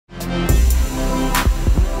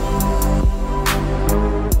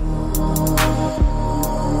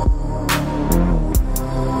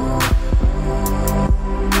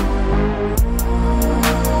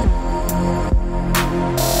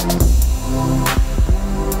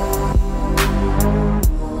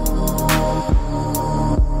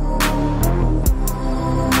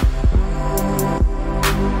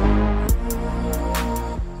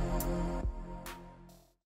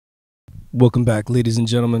Welcome back, ladies and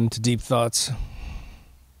gentlemen, to Deep Thoughts.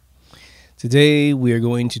 Today we are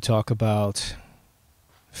going to talk about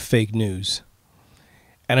fake news.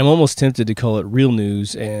 And I'm almost tempted to call it real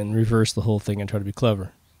news and reverse the whole thing and try to be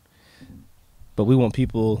clever. But we want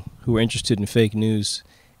people who are interested in fake news,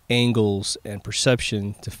 angles, and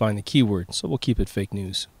perception to find the keyword, so we'll keep it fake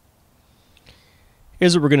news.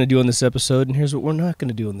 Here's what we're going to do on this episode, and here's what we're not going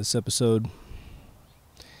to do on this episode.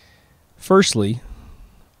 Firstly,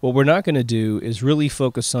 what we're not going to do is really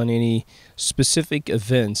focus on any specific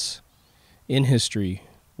events in history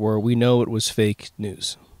where we know it was fake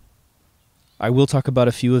news. I will talk about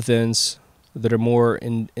a few events that are more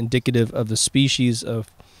indicative of the species of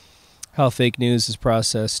how fake news is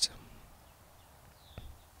processed.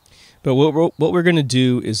 But what we're going to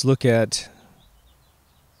do is look at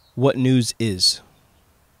what news is.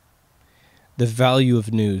 The value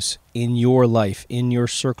of news in your life, in your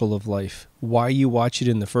circle of life, why you watch it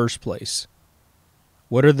in the first place.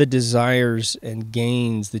 What are the desires and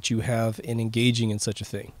gains that you have in engaging in such a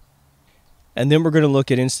thing? And then we're going to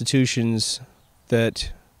look at institutions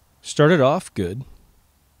that started off good,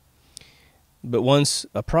 but once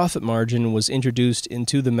a profit margin was introduced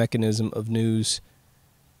into the mechanism of news,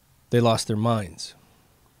 they lost their minds.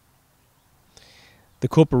 The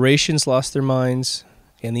corporations lost their minds,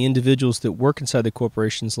 and the individuals that work inside the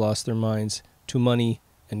corporations lost their minds to money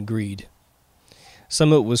and greed.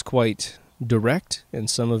 Some of it was quite direct, and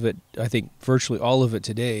some of it, I think virtually all of it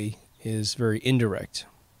today, is very indirect.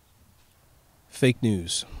 Fake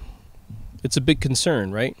news. It's a big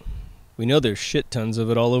concern, right? We know there's shit tons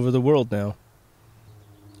of it all over the world now.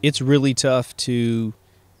 It's really tough to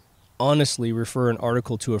honestly refer an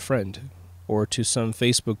article to a friend or to some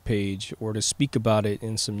Facebook page or to speak about it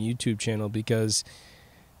in some YouTube channel because,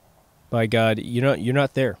 by God, you're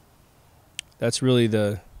not there. That's really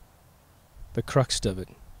the crux of it.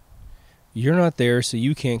 You're not there, so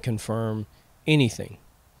you can't confirm anything.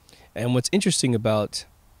 And what's interesting about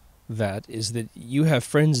that is that you have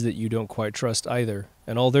friends that you don't quite trust either,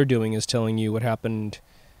 and all they're doing is telling you what happened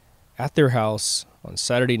at their house on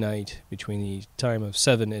Saturday night between the time of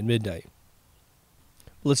 7 and midnight.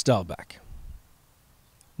 Let's dial back.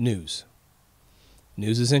 News.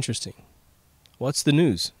 News is interesting. What's the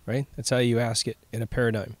news, right? That's how you ask it in a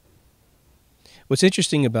paradigm. What's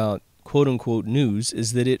interesting about quote-unquote news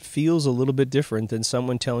is that it feels a little bit different than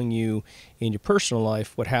someone telling you in your personal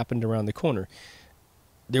life what happened around the corner.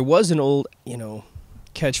 There was an old,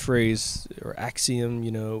 catchphrase or axiom,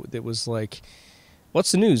 that was like,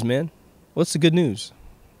 what's the news, man? What's the good news?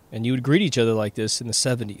 And you would greet each other like this in the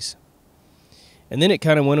 70s. And then it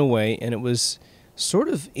kind of went away, and it was sort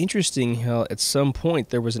of interesting how at some point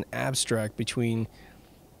there was an abstract between,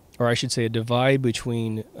 or I should say a divide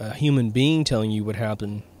between a human being telling you what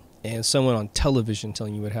happened and someone on television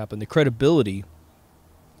telling you what happened. The credibility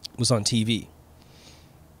was on TV.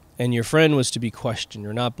 And your friend was to be questioned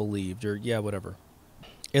or not believed or whatever.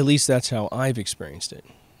 At least that's how I've experienced it.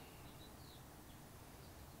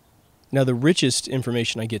 Now the richest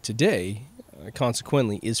information I get today,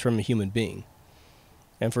 consequently, is from a human being.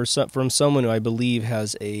 And from someone who I believe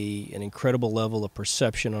has an incredible level of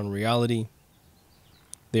perception on reality.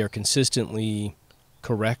 They are consistently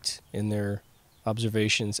correct in their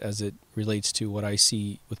observations as it relates to what I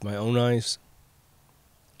see with my own eyes.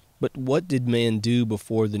 But what did man do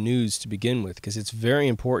before the news to begin with? Because it's very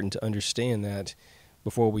important to understand that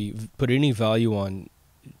before we put any value on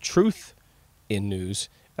truth in news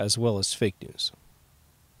as well as fake news.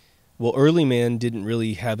 Well, early man didn't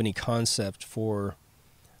really have any concept for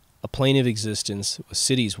a plane of existence with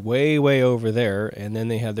cities way, way over there, and then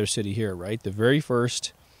they had their city here, right? The very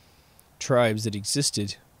first tribes that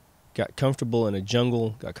existed got comfortable in a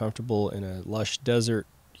jungle, got comfortable in a lush desert,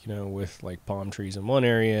 with like palm trees in one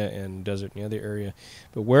area and desert in the other area.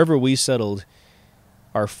 But wherever we settled,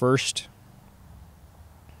 our first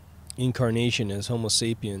incarnation as Homo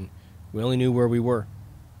sapien, we only knew where we were.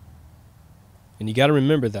 And you got to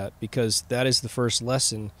remember that, because that is the first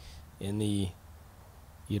lesson in the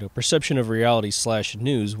perception of reality /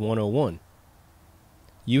 news 101.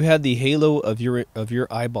 You had the halo of your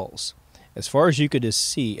eyeballs, as far as you could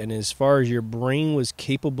see, and as far as your brain was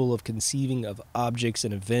capable of conceiving of objects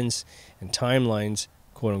and events and timelines,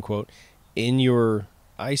 quote unquote, in your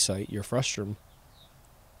eyesight, your frustrum.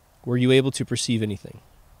 Were you able to perceive anything?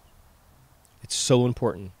 It's so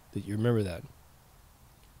important that you remember that.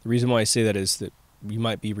 The reason why I say that is that we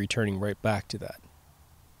might be returning right back to that.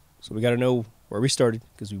 So we got to know where we started,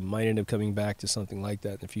 because we might end up coming back to something like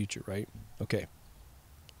that in the future, right? Okay.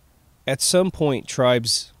 At some point,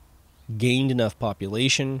 tribes gained enough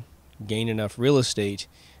population, gained enough real estate,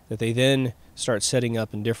 that they then start setting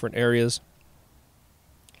up in different areas.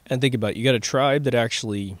 And think about it. You got a tribe that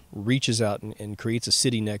actually reaches out and creates a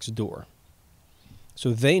city next door.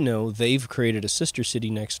 So they know they've created a sister city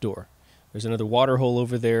next door. There's another water hole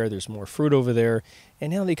over there. There's more fruit over there.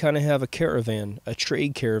 And now they kind of have a caravan, a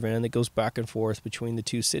trade caravan that goes back and forth between the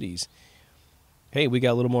two cities. Hey, we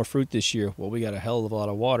got a little more fruit this year. Well, we got a hell of a lot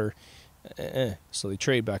of water. So they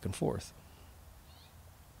trade back and forth.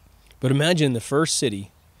 But imagine the first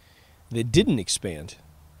city that didn't expand.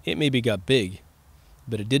 It maybe got big,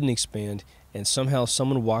 but it didn't expand. And somehow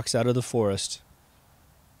someone walks out of the forest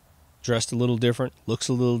dressed a little different, looks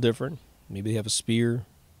a little different. Maybe they have a spear.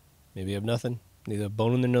 Maybe they have nothing. Maybe they have a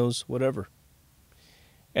bone in their nose, whatever.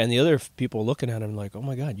 And the other people are looking at him like, oh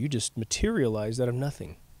my God, you just materialized out of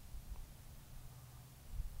nothing.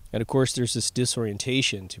 And of course, there's this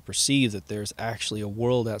disorientation to perceive that there's actually a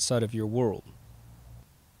world outside of your world.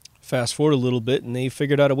 Fast forward a little bit, and they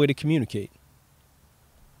figured out a way to communicate,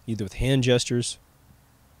 either with hand gestures,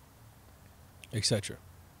 etc.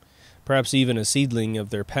 Perhaps even a seedling of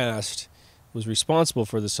their past was responsible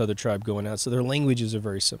for this other tribe going out, so their languages are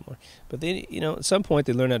very similar. But they, at some point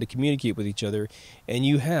they learn how to communicate with each other, and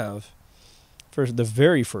you have, for the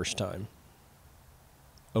very first time,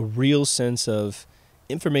 a real sense of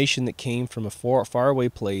information that came from a faraway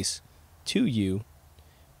place to you,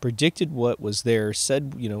 predicted what was there,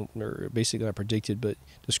 said, or basically not predicted, but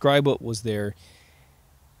describe what was there.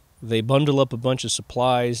 They bundle up a bunch of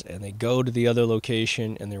supplies, and they go to the other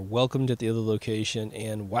location, and they're welcomed at the other location,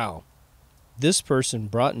 and wow, this person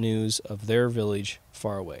brought news of their village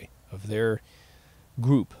far away, of their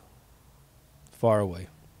group far away.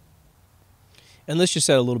 And let's just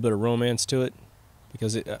add a little bit of romance to it,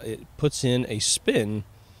 because it puts in a spin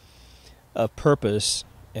of purpose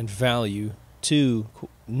and value to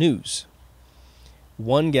news.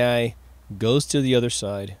 One guy goes to the other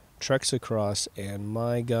side, treks across, and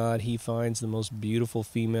my God, he finds the most beautiful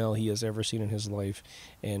female he has ever seen in his life,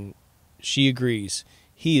 and she agrees.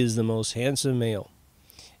 He is the most handsome male.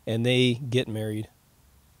 And they get married.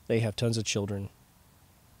 They have tons of children.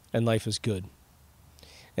 And life is good.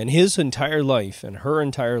 And his entire life and her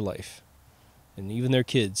entire life, and even their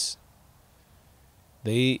kids,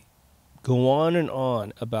 they go on and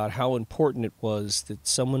on about how important it was that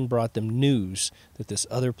someone brought them news that this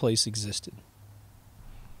other place existed.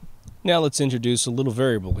 Now let's introduce a little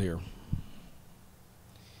variable here.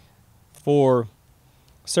 For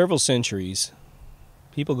several centuries,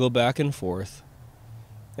 people go back and forth,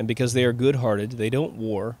 and because they are good-hearted, they don't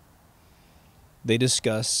war. They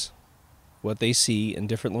discuss what they see in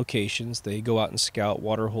different locations. They go out and scout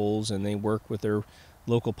water holes, and they work with their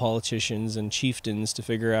local politicians and chieftains to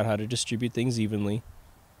figure out how to distribute things evenly.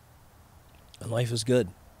 And life is good.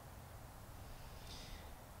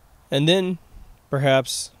 And then,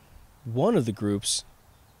 perhaps, one of the groups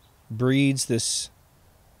breeds this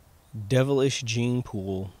devilish gene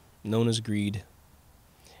pool known as greed.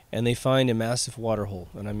 And they find a massive water hole,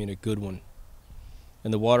 and I mean a good one.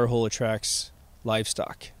 And the water hole attracts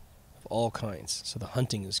livestock of all kinds, so the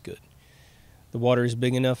hunting is good. The water is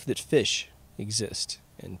big enough that fish exist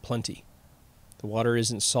in plenty. The water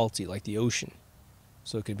isn't salty like the ocean,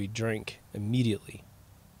 so it can be drank immediately.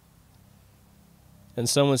 And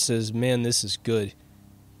someone says, man, this is good.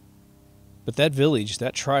 But that village,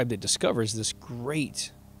 that tribe that discovers this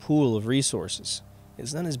great pool of resources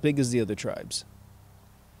is not as big as the other tribes.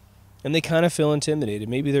 And they kind of feel intimidated.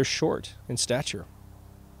 Maybe they're short in stature.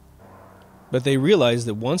 But they realize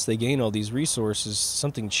that once they gain all these resources,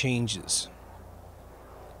 something changes.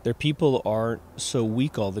 Their people aren't so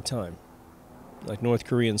weak all the time. Like North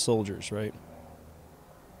Korean soldiers, right?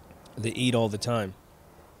 They eat all the time.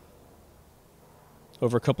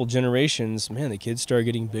 Over a couple generations, man, the kids start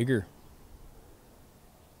getting bigger.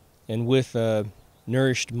 And with a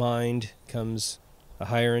nourished mind comes a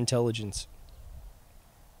higher intelligence.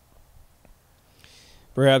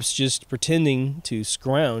 Perhaps just pretending to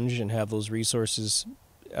scrounge and have those resources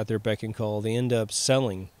at their beck and call, they end up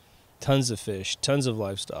selling tons of fish, tons of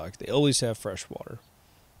livestock. They always have fresh water.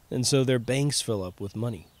 And so their banks fill up with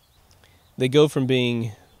money. They go from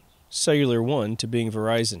being Cellular One to being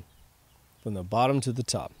Verizon, from the bottom to the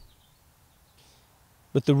top.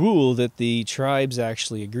 But the rule that the tribes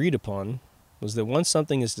actually agreed upon was that once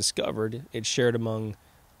something is discovered, it's shared among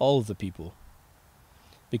all of the people.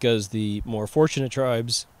 Because the more fortunate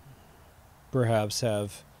tribes perhaps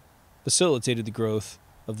have facilitated the growth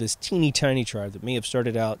of this teeny tiny tribe that may have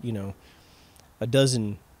started out, a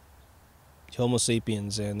dozen Homo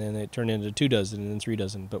sapiens, and then it turned into 2 dozen and then 3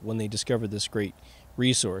 dozen. But when they discovered this great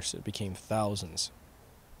resource, it became thousands.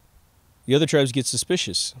 The other tribes get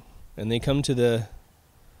suspicious, and they come to the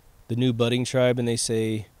new budding tribe and they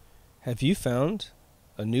say, have you found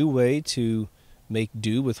a new way to make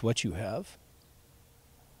do with what you have?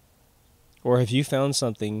 Or have you found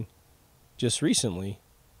something just recently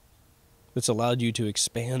that's allowed you to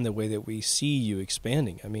expand the way that we see you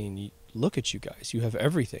expanding? I mean, look at you guys. You have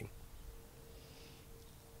everything.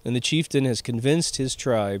 And the chieftain has convinced his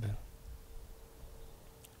tribe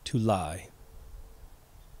to lie,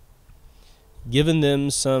 given them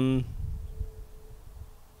some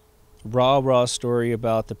rah-rah story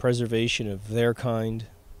about the preservation of their kind.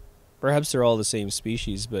 Perhaps they're all the same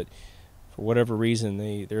species, but for whatever reason,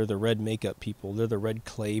 they're the red makeup people. They're the red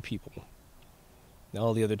clay people.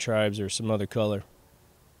 All the other tribes are some other color.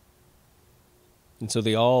 And so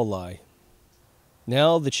they all lie.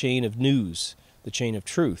 Now the chain of news, the chain of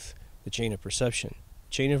truth, the chain of perception, the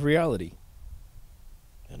chain of reality,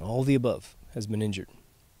 and all the above has been injured.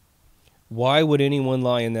 Why would anyone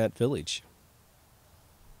lie in that village?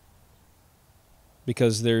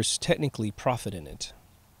 Because there's technically profit in it.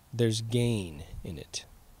 There's gain in it.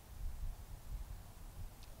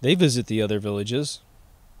 They visit the other villages.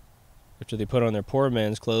 After they put on their poor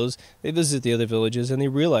man's clothes, they visit the other villages and they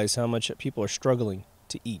realize how much people are struggling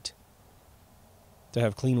to eat, to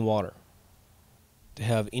have clean water, to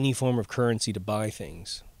have any form of currency to buy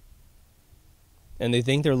things. And they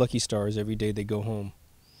think they're lucky stars every day they go home.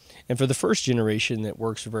 And for the first generation that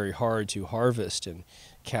works very hard to harvest and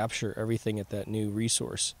capture everything at that new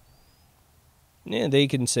resource, they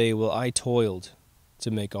can say, well, I toiled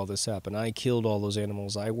to make all this happen. I killed all those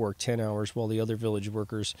animals. I worked 10 hours while the other village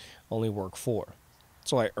workers only work 4.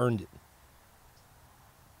 So I earned it.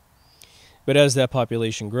 But as that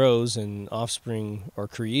population grows and offspring are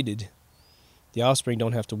created, the offspring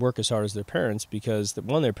don't have to work as hard as their parents because,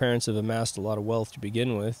 one, their parents have amassed a lot of wealth to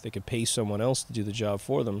begin with. They could pay someone else to do the job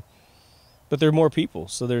for them. But there are more people,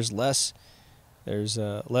 so there's less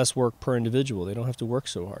work per individual. They don't have to work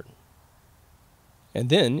so hard. And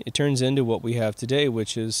then it turns into what we have today,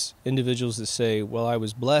 which is individuals that say, well, I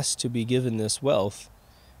was blessed to be given this wealth,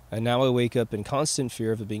 and now I wake up in constant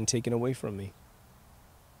fear of it being taken away from me.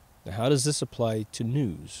 Now, how does this apply to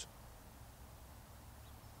news?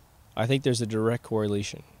 I think there's a direct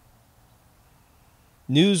correlation.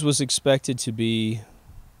 News was expected to be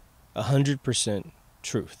 100%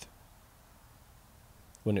 truth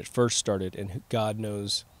when it first started, and God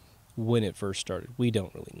knows when it first started. We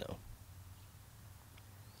don't really know.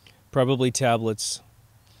 Probably tablets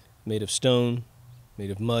made of stone, made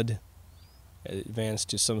of mud, advanced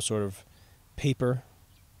to some sort of paper.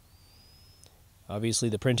 Obviously,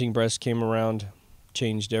 the printing press came around,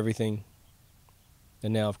 changed everything.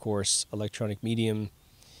 And now, of course, electronic medium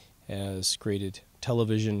has created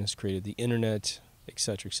television, has created the internet,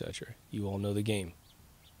 etc., etc. You all know the game.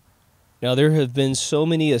 Now, there have been so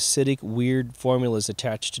many acidic, weird formulas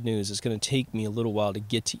attached to news, it's going to take me a little while to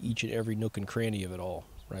get to each and every nook and cranny of it all,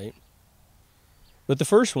 right? But the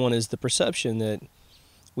first one is the perception that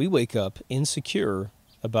we wake up insecure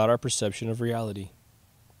about our perception of reality.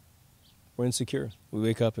 We're insecure. We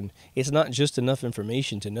wake up and it's not just enough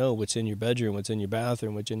information to know what's in your bedroom, what's in your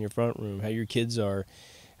bathroom, what's in your front room, how your kids are,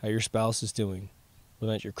 how your spouse is doing,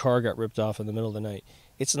 whether your car got ripped off in the middle of the night.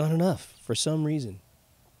 It's not enough for some reason.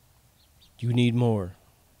 You need more.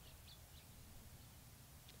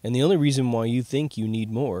 And the only reason why you think you need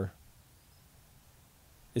more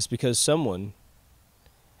is because someone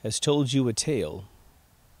has told you a tale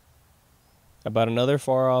about another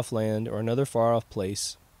far-off land or another far-off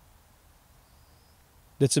place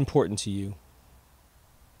that's important to you.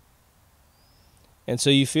 And so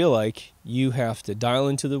you feel like you have to dial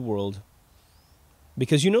into the world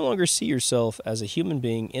because you no longer see yourself as a human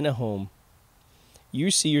being in a home.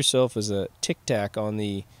 You see yourself as a tic-tac on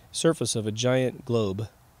the surface of a giant globe.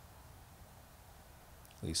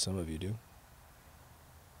 At least some of you do.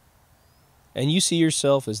 And you see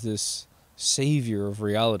yourself as this savior of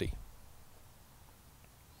reality.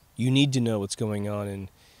 You need to know what's going on in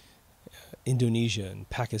Indonesia and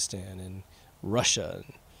Pakistan and Russia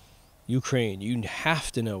and Ukraine. You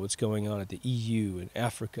have to know what's going on at the EU and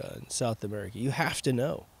Africa and South America. You have to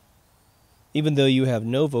know. Even though you have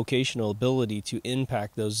no vocational ability to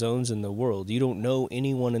impact those zones in the world, you don't know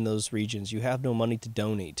anyone in those regions, you have no money to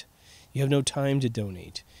donate, you have no time to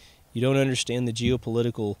donate, you don't understand the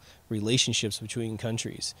geopolitical relationships between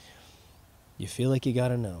countries, you feel like you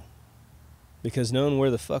gotta know. Because knowing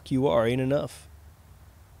where the fuck you are ain't enough.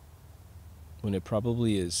 When it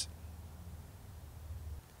probably is.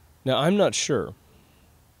 Now, I'm not sure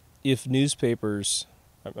if newspapers,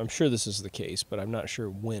 I'm sure this is the case, but I'm not sure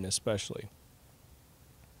when especially.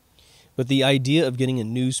 But the idea of getting a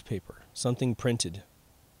newspaper, something printed,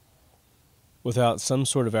 without some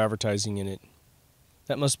sort of advertising in it,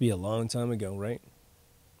 that must be a long time ago, right?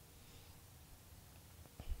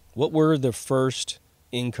 What were the first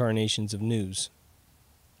incarnations of news?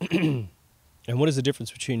 And what is the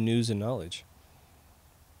difference between news and knowledge?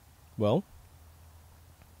 Well,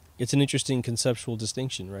 it's an interesting conceptual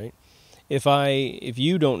distinction, right? If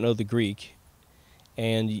you don't know the Greek,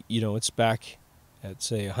 and it's back at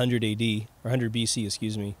say 100 AD or 100 BC,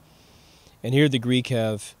 excuse me, and here the Greek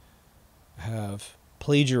have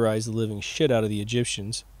plagiarized the living shit out of the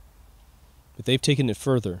Egyptians, but they've taken it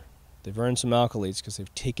further. They've earned some accolades because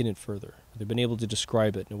they've taken it further. They've been able to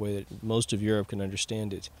describe it in a way that most of Europe can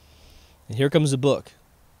understand it. And here comes a book,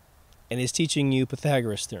 and it's teaching you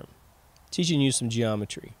Pythagoras' theorem, teaching you some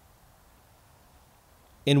geometry.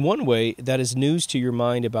 In one way, that is news to your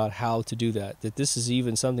mind about how to do that this is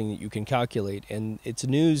even something that you can calculate, and it's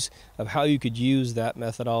news of how you could use that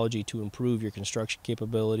methodology to improve your construction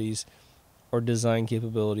capabilities or design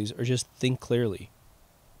capabilities or just think clearly.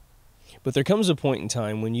 But there comes a point in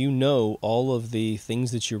time when you know all of the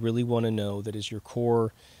things that you really want to know, that is your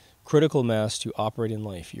core critical mass to operate in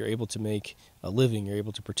life. You're able to make a living. You're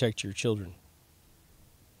able to protect your children.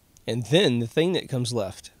 And then the thing that is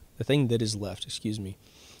left,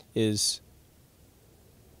 is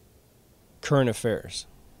current affairs.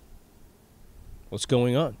 What's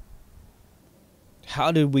going on?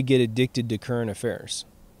 How did we get addicted to current affairs?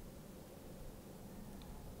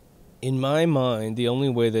 In my mind, the only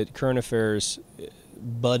way that current affairs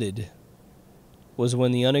budded was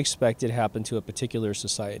when the unexpected happened to a particular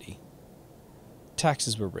society.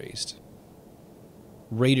 Taxes were raised.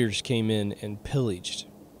 Raiders came in and pillaged.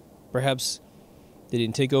 Perhaps they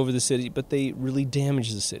didn't take over the city, but they really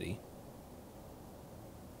damaged the city.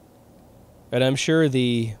 And I'm sure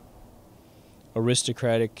the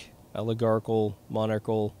aristocratic, oligarchical,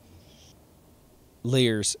 monarchical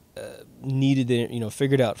layers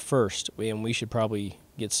figured out first, and we should probably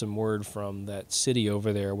get some word from that city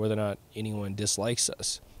over there whether or not anyone dislikes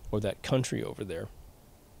us, or that country over there.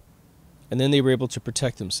 And then they were able to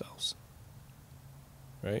protect themselves.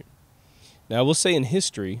 Right? Now, I will say in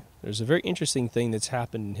history, there's a very interesting thing that's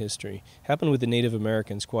happened in history. Happened with the Native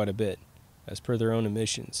Americans quite a bit, as per their own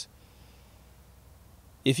admissions.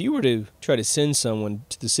 If you were to try to send someone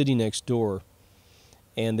to the city next door,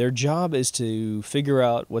 and their job is to figure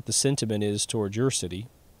out what the sentiment is towards your city,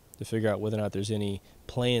 to figure out whether or not there's any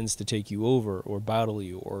plans to take you over or battle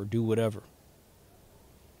you or do whatever,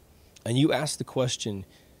 and you ask the question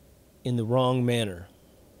in the wrong manner,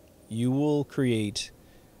 you will create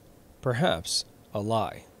perhaps a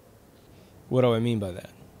lie. What do I mean by that?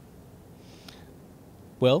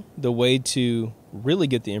 Well, the way to really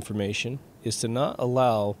get the information is to not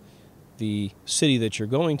allow the city that you're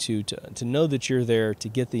going to know that you're there to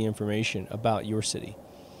get the information about your city.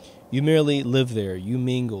 You merely live there, you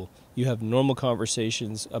mingle, you have normal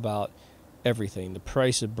conversations about everything, the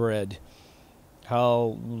price of bread,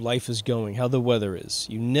 how life is going, how the weather is.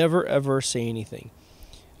 You never ever say anything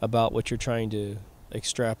about what you're trying to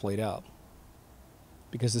extrapolate out.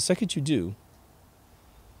 Because the second you do,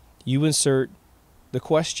 you insert the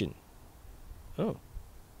question. Oh,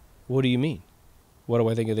 what do you mean? What do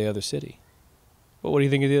I think of the other city? Well, what do you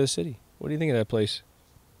think of the other city? What do you think of that place?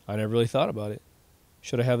 I never really thought about it.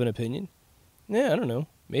 Should I have an opinion? Yeah, I don't know.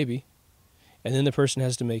 Maybe. And then the person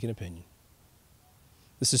has to make an opinion.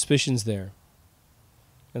 The suspicion's there.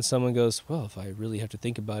 And someone goes, well, if I really have to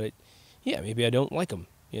think about it, yeah, maybe I don't like them,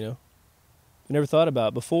 I never thought about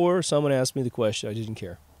it. Before someone asked me the question, I didn't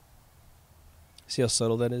care. See how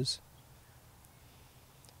subtle that is?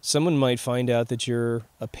 Someone might find out that you're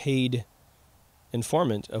a paid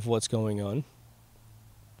informant of what's going on,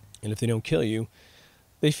 and if they don't kill you,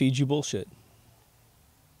 they feed you bullshit.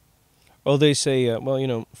 Or they say,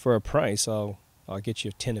 for a price, I'll get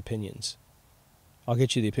you 10 opinions. I'll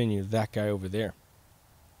get you the opinion of that guy over there.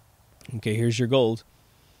 Okay, here's your gold.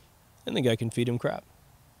 And the guy can feed him crap.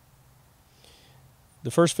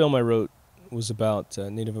 The first film I wrote was about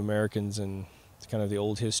Native Americans and kind of the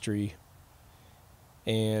old history,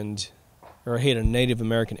 or I had a Native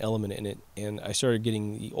American element in it, and I started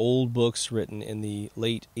getting the old books written in the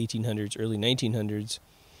late 1800s, early 1900s,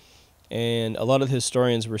 and a lot of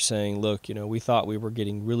historians were saying, look, we thought we were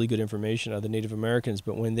getting really good information out of the Native Americans,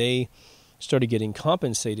 but when they started getting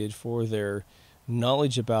compensated for their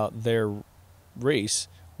knowledge about their race,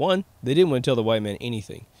 one, they didn't want to tell the white man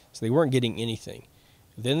anything, so they weren't getting anything.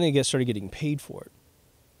 Then they started getting paid for it.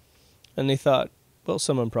 And they thought, well,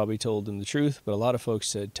 someone probably told them the truth, but a lot of folks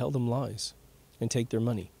said, tell them lies and take their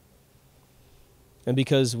money. And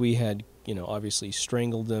because we had, obviously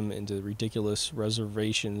strangled them into ridiculous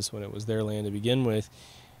reservations when it was their land to begin with,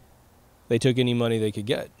 they took any money they could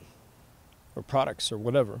get, or products, or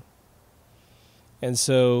whatever. And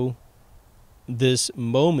so this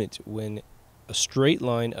moment when a straight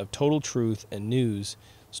line of total truth and news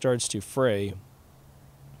starts to fray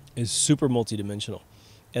is super multidimensional.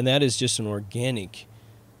 And that is just an organic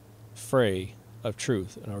fray of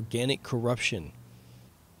truth, an organic corruption.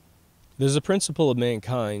 There's a principle of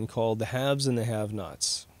mankind called the haves and the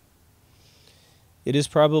have-nots. It is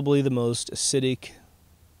probably the most acidic,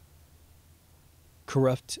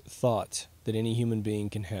 corrupt thought that any human being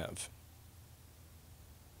can have.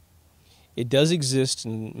 It does exist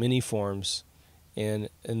in many forms and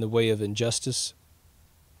in the way of injustice,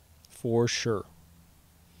 for sure.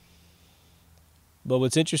 But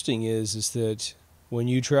what's interesting is that when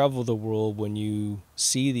you travel the world, when you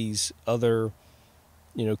see these other,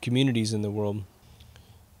 communities in the world,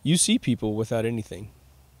 you see people without anything.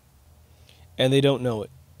 And they don't know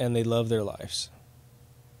it, and they love their lives.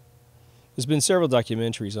 There's been several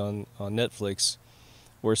documentaries on Netflix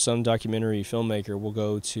where some documentary filmmaker will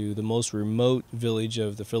go to the most remote village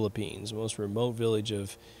of the Philippines, the most remote village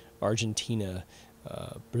of Argentina,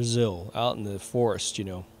 Brazil, out in the forest,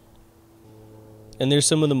 And they're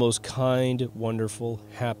some of the most kind, wonderful,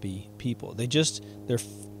 happy people. They're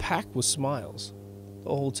packed with smiles the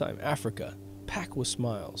whole time. Africa, packed with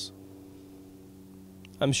smiles.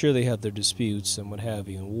 I'm sure they have their disputes and what have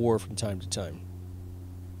you, and war from time to time.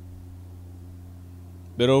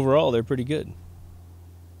 But overall, they're pretty good.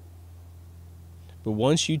 But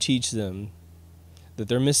once you teach them that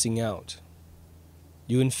they're missing out,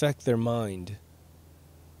 you infect their mind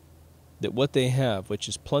that what they have, which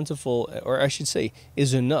is plentiful, or I should say,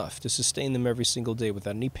 is enough to sustain them every single day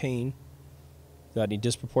without any pain, without any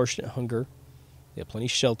disproportionate hunger. They have plenty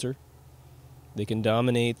of shelter. They can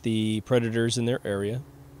dominate the predators in their area.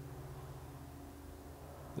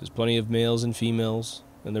 There's plenty of males and females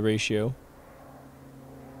in the ratio.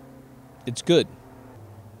 It's good.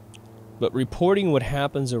 But reporting what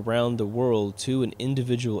happens around the world to an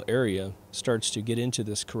individual area starts to get into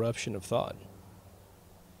this corruption of thought.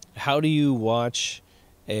 How do you watch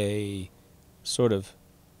a sort of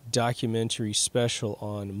documentary special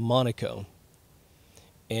on Monaco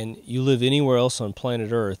and you live anywhere else on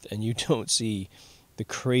planet Earth and you don't see the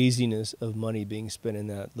craziness of money being spent in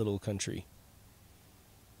that little country?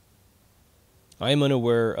 I am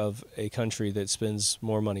unaware of a country that spends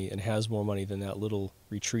more money and has more money than that little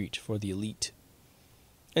retreat for the elite.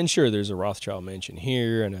 And sure, there's a Rothschild mansion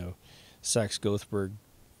here and a Saxe-Gothberg,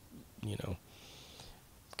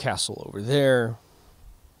 castle over there.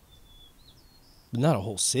 But not a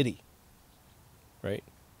whole city, right?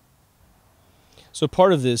 So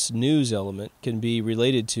part of this news element can be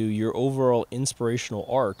related to your overall inspirational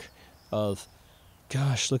arc of,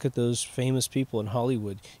 gosh, look at those famous people in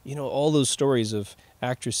Hollywood. All those stories of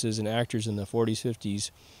actresses and actors in the 40s, 50s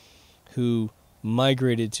who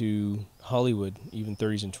migrated to Hollywood, even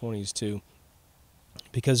 30s and 20s too,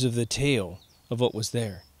 because of the tale of what was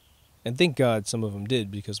there. And thank God some of them did,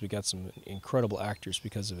 because we got some incredible actors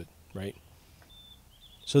because of it, right?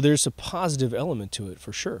 So there's a positive element to it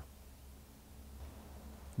for sure.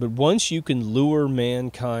 But once you can lure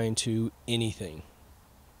mankind to anything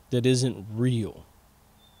that isn't real,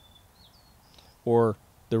 or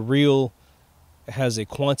the real has a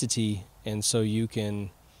quantity and so you can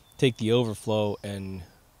take the overflow and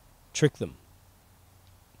trick them,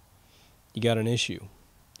 you got an issue.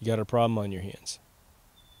 You got a problem on your hands.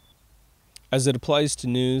 As it applies to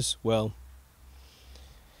news, well,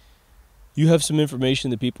 you have some information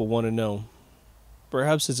that people want to know.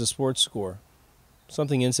 Perhaps it's a sports score,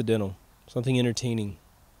 something incidental, something entertaining.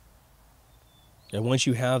 And once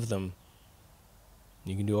you have them,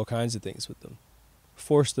 you can do all kinds of things with them.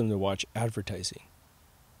 Force them to watch advertising.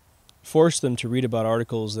 Force them to read about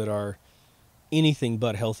articles that are anything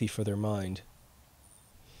but healthy for their mind.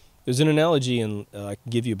 There's an analogy I can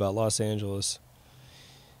give you about Los Angeles.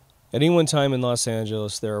 At any one time in Los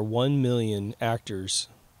Angeles, there are 1 million actors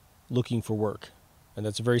looking for work. And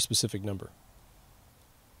that's a very specific number.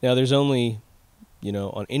 Now, there's only,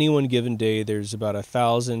 on any one given day, there's about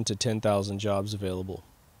 1,000 to 10,000 jobs available.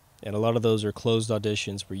 And a lot of those are closed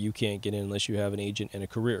auditions where you can't get in unless you have an agent and a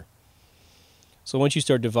career. So once you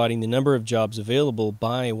start dividing the number of jobs available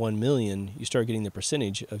by 1 million, you start getting the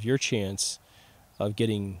percentage of your chance of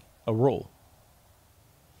getting a role.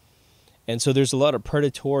 And so there's a lot of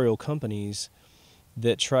predatorial companies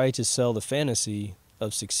that try to sell the fantasy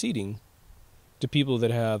of succeeding to people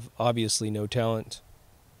that have obviously no talent,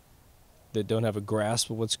 that don't have a grasp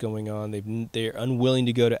of what's going on. They're unwilling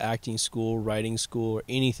to go to acting school, writing school, or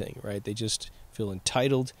anything, right? They just feel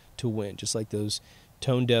entitled to win, just like those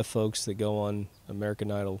tone-deaf folks that go on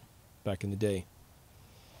American Idol back in the day.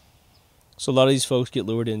 So a lot of these folks get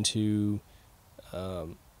lured into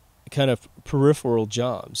kind of peripheral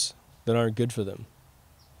jobs that aren't good for them.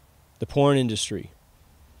 The porn industry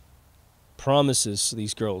promises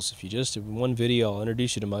these girls, if you just in one video, I'll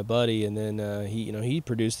introduce you to my buddy, and then he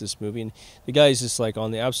produced this movie, and the guy's just like on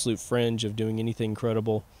the absolute fringe of doing anything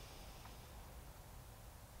credible.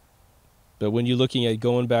 But when you're looking at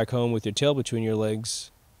going back home with your tail between your legs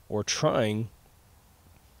or trying,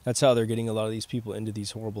 that's how they're getting a lot of these people into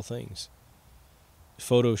these horrible things.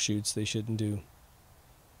 Photo shoots they shouldn't do.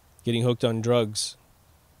 Getting hooked on drugs.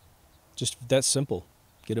 Just that simple.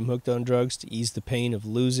 Get them hooked on drugs to ease the pain of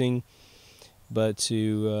losing, but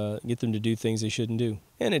to get them to do things they shouldn't do.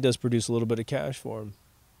 And it does produce a little bit of cash for them,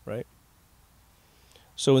 right?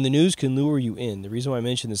 So when the news can lure you in, the reason why I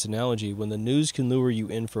mentioned this analogy, when the news can lure you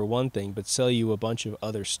in for one thing but sell you a bunch of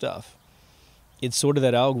other stuff, it's sort of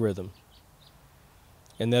that algorithm.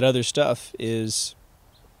 And that other stuff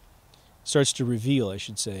starts to reveal, I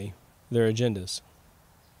should say, their agendas.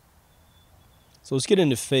 So let's get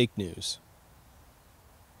into fake news.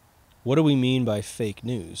 What do we mean by fake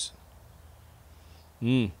news?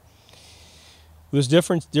 There's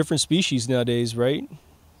different species nowadays, right?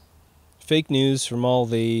 Fake news from all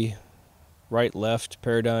the right-left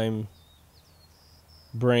paradigm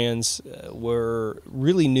brands were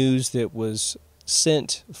really news that was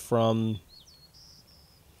sent from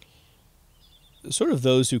sort of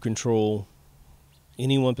those who control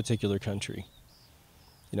any one particular country.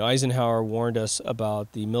 You know, Eisenhower warned us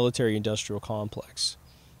about the military-industrial complex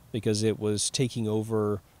because it was taking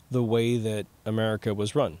over the way that America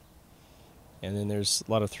was run. And then there's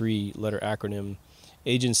a lot of three-letter acronym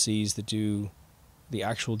agencies that do the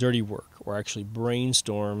actual dirty work or actually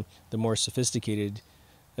brainstorm the more sophisticated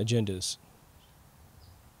agendas.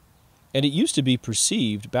 And it used to be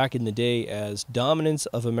perceived back in the day as dominance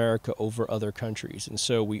of America over other countries. And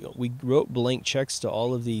so we wrote blank checks to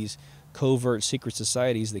all of these covert secret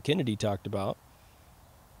societies that Kennedy talked about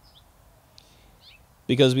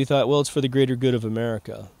because we thought, well, it's for the greater good of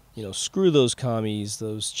America. You know, screw those commies,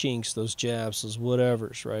 those chinks, those Japs, those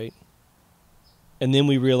whatevers, right? And then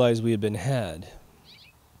we realized we had been had.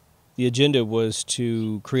 The agenda was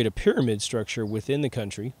to create a pyramid structure within the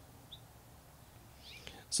country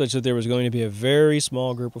such that there was going to be a very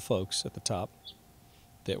small group of folks at the top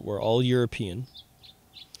that were all European.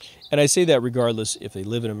 And I say that regardless if they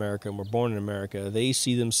live in America and were born in America, they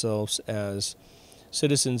see themselves as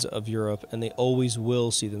citizens of Europe, and they always will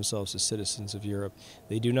see themselves as citizens of Europe.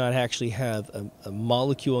 They do not actually have a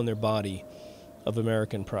molecule in their body of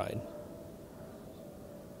American pride.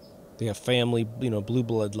 They have family, blue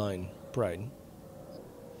bloodline pride.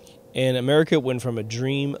 And America went from a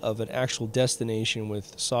dream of an actual destination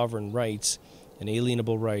with sovereign rights,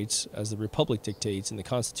 inalienable rights, as the Republic dictates and the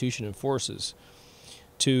Constitution enforces,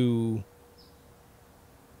 to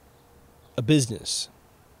a business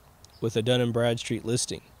with a Dun & Bradstreet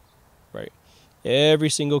listing, right? Every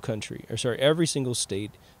single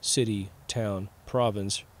state, city, town,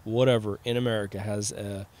 province, whatever in America has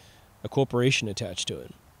a corporation attached to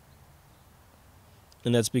it.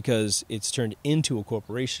 And that's because it's turned into a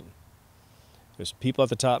corporation. There's people at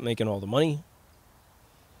the top making all the money,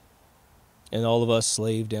 and all of us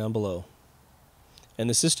slave down below. And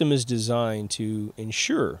the system is designed to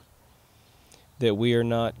ensure that we are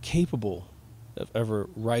not capable of ever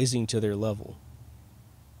rising to their level.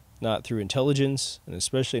 Not through intelligence, and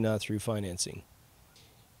especially not through financing.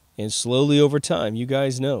 And slowly over time, you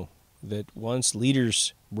guys know that once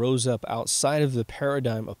leaders rose up outside of the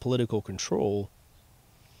paradigm of political control,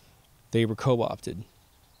 they were co-opted.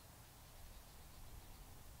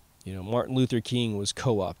 Martin Luther King was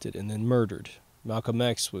co-opted and then murdered. Malcolm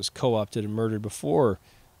X was co-opted and murdered before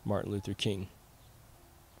Martin Luther King.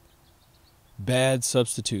 Bad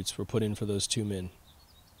substitutes were put in for those two men.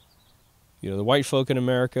 The white folk in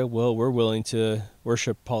America, well, we're willing to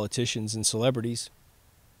worship politicians and celebrities.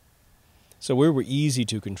 So we were easy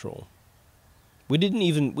to control. We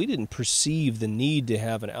didn't perceive the need to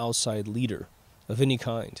have an outside leader of any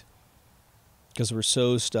kind because we're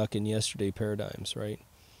so stuck in yesterday paradigms, right?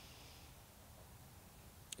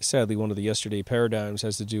 Sadly, one of the yesterday paradigms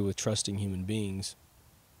has to do with trusting human beings.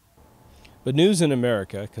 But news in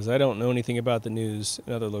America, because I don't know anything about the news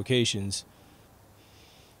in other locations,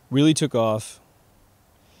 really took off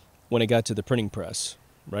when it got to the printing press,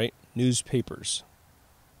 right? Newspapers.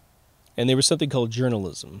 And there was something called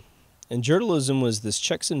journalism. And journalism was this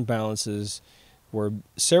checks and balances where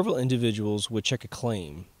several individuals would check a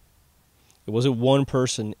claim. It wasn't one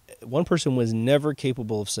person. One person was never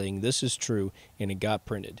capable of saying this is true, and it got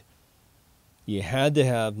printed. You had to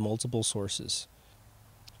have multiple sources,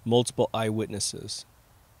 multiple eyewitnesses.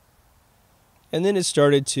 And then it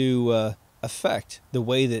started to affect the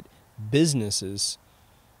way that businesses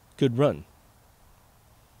could run.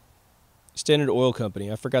 Standard Oil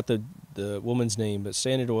Company, I forgot the woman's name, but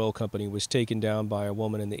Standard Oil Company was taken down by a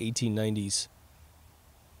woman in the 1890s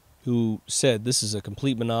who said, this is a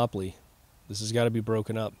complete monopoly. This has got to be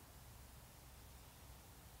broken up.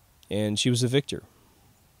 And she was a victor.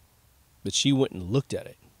 But she went and looked at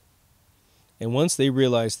it. And once they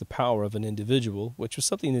realized the power of an individual, which was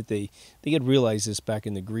something that they had realized this back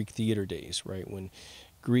in the Greek theater days, right? When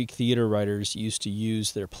Greek theater writers used to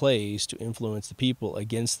use their plays to influence the people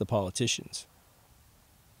against the politicians.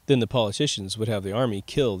 Then the politicians would have the army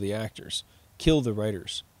kill the actors, kill the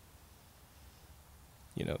writers.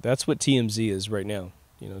 You know, that's what TMZ is right now.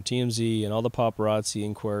 You know, TMZ and all the paparazzi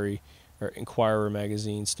Inquirer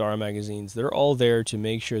magazines, Star magazines, they're all there to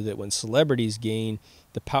make sure that when celebrities gain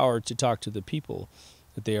the power to talk to the people,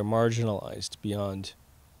 that they are marginalized beyond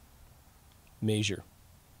measure.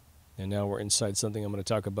 And now we're inside something I'm going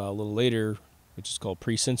to talk about a little later, which is called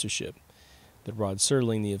pre-censorship, that Rod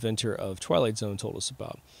Serling, the inventor of Twilight Zone, told us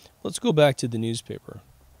about. Let's go back to the newspaper.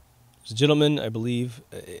 There's a gentleman, I believe,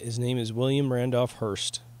 his name is William Randolph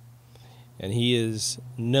Hearst, and he is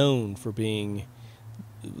known for being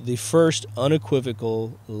the first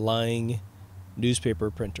unequivocal lying newspaper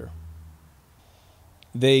printer.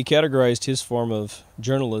 They categorized his form of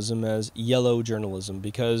journalism as yellow journalism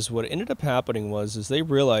because what ended up happening was they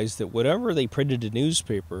realized that whenever they printed a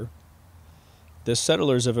newspaper, the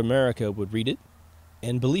settlers of America would read it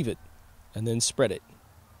and believe it and then spread it.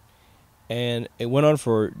 And it went on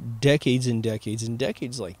for decades and decades and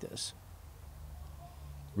decades like this.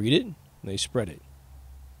 Read it, and they spread it.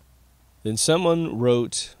 Then someone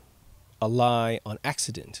wrote a lie on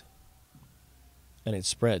accident, and it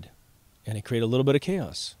spread. And it created a little bit of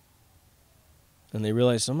chaos. And they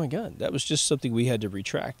realized, oh my God, that was just something we had to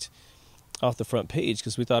retract off the front page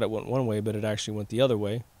because we thought it went one way, but it actually went the other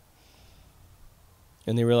way.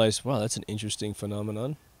 And they realized, wow, that's an interesting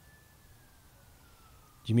phenomenon.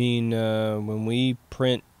 You mean when we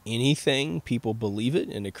print anything, people believe it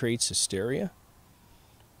and it creates hysteria?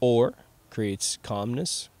 Or creates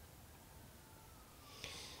calmness?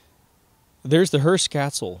 There's the Hearst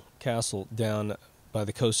Castle down by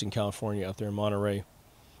the coast in California, out there in Monterey.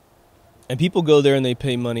 And people go there and they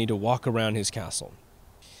pay money to walk around his castle.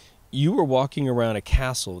 You were walking around a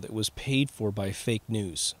castle that was paid for by fake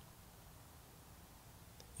news.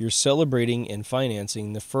 You're celebrating and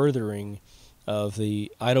financing the furthering of the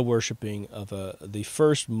idol worshipping of the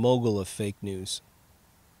first mogul of fake news.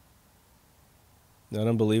 Not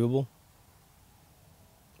unbelievable?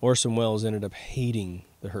 Orson Welles ended up hating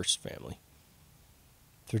the Hearst family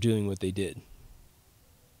for doing what they did.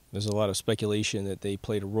 There's a lot of speculation that they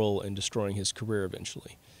played a role in destroying his career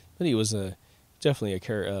eventually. But he was definitely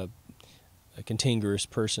a cantankerous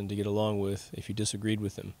person to get along with if you disagreed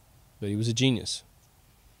with him. But he was a genius.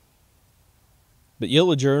 But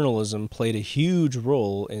yellow journalism played a huge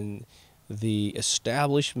role in the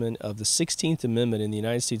establishment of the 16th Amendment in the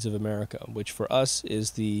United States of America, which for us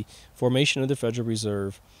is the formation of the Federal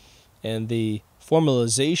Reserve and the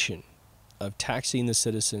formalization of taxing the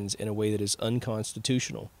citizens in a way that is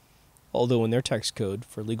unconstitutional. Although in their tax code,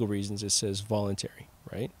 for legal reasons, it says voluntary,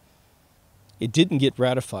 right? It didn't get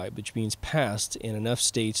ratified, which means passed in enough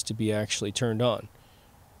states to be actually turned on.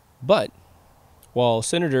 But while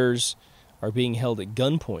senators are being held at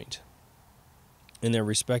gunpoint in their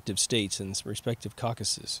respective states and respective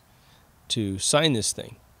caucuses to sign this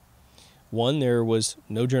thing, one, there was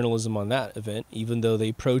no journalism on that event, even though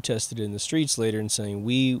they protested in the streets later and saying,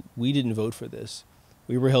 we didn't vote for this.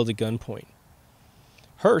 We were held at gunpoint.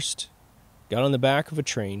 Hearst got on the back of a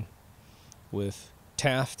train with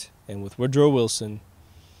Taft and with Woodrow Wilson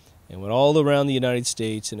and went all around the United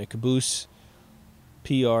States in a caboose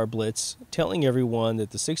PR blitz telling everyone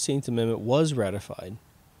that the 16th Amendment was ratified.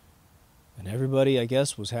 And everybody, I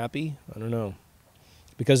guess, was happy. I don't know.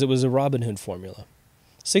 Because it was a Robin Hood formula.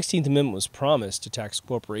 16th Amendment was promised to tax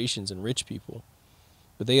corporations and rich people,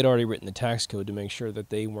 but they had already written the tax code to make sure that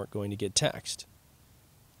they weren't going to get taxed.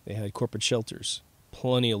 They had corporate shelters,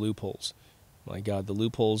 plenty of loopholes. My God, the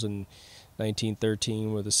loopholes in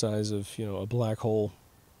 1913 were the size of, a black hole.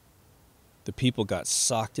 The people got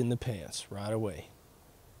socked in the pants right away.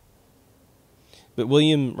 But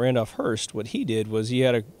William Randolph Hearst, what he did was he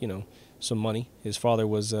had some money. His father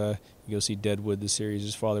was, you go see Deadwood, the series.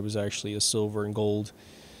 His father was actually a silver and gold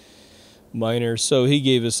miner. So he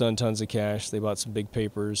gave his son tons of cash. They bought some big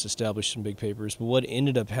papers, established some big papers. But what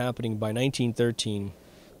ended up happening by 1913,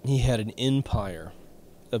 he had an empire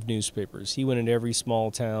of newspapers. He went into every small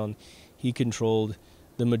town. He controlled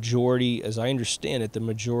the majority, as I understand it, the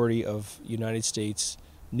majority of United States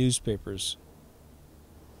newspapers.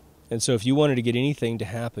 And so if you wanted to get anything to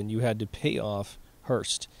happen, you had to pay off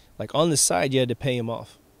Hearst. Like on the side, you had to pay him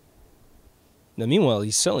off. Now, meanwhile,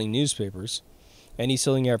 he's selling newspapers, and he's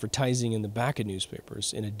selling advertising in the back of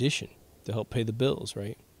newspapers in addition to help pay the bills,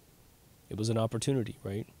 right? It was an opportunity,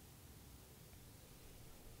 right?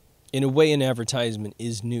 In a way, an advertisement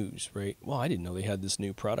is news, right? Well, I didn't know they had this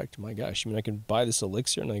new product. My gosh, I mean, I can buy this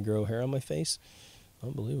elixir and I grow hair on my face?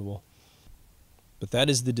 Unbelievable. But that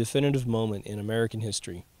is the definitive moment in American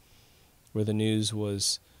history where the news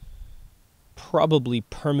was probably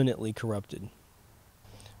permanently corrupted.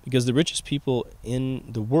 Because the richest people in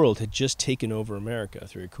the world had just taken over America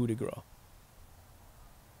through a coup de grace.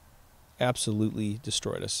 Absolutely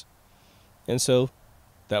destroyed us. And so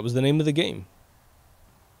that was the name of the game.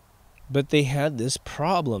 But they had this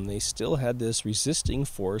problem. They still had this resisting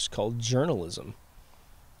force called journalism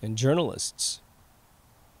and journalists.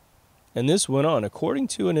 And this went on. According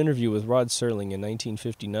to an interview with Rod Serling in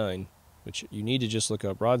 1959, which you need to just look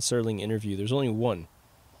up, Rod Serling interview. There's only one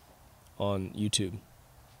on YouTube.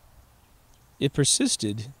 It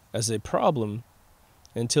persisted as a problem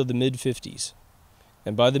until the mid-50s.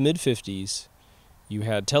 And by the mid-50s, you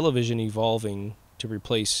had television evolving to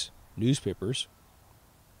replace newspapers.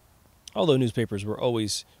 Although newspapers were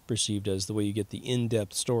always perceived as the way you get the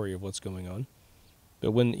in-depth story of what's going on.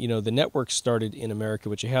 But when, the network started in America,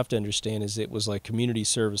 what you have to understand is it was like community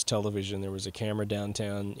service television. There was a camera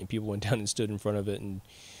downtown, and people went down and stood in front of it and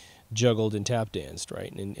juggled and tap danced,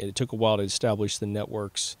 right? And it took a while to establish the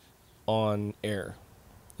networks on air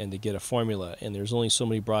and to get a formula. And there's only so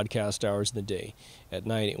many broadcast hours in the day. At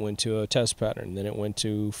night, it went to a test pattern. Then it went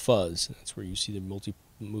to fuzz. That's where you see the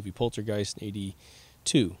movie Poltergeist in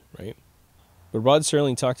 82, right? But Rod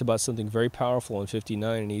Serling talked about something very powerful in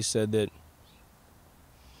 59, and he said that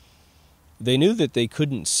they knew that they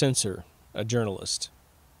couldn't censor a journalist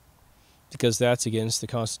because that's against the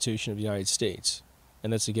Constitution of the United States,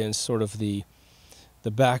 and that's against sort of the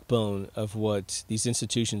backbone of what these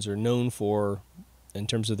institutions are known for in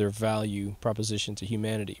terms of their value proposition to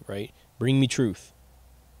humanity, right? Bring me truth.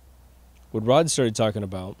 What Rod started talking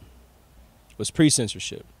about was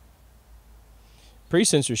pre-censorship.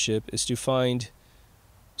 Pre-censorship is to find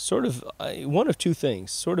sort of one of two things,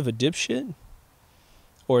 sort of a dipshit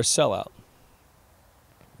or a sellout.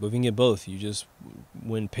 But we can get both. You just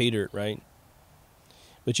win pay dirt, right?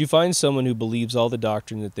 But you find someone who believes all the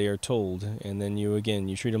doctrine that they are told, and then you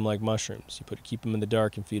treat them like mushrooms. You keep them in the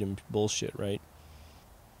dark and feed them bullshit, right?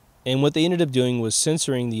 And what they ended up doing was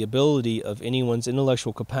censoring the ability of anyone's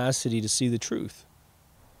intellectual capacity to see the truth.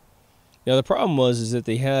 Now, the problem is that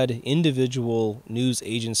they had individual news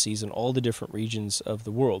agencies in all the different regions of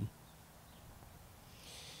the world.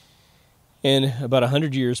 And about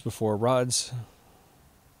 100 years before Rod's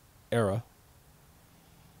era,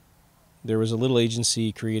 there was a little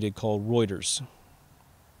agency created called Reuters.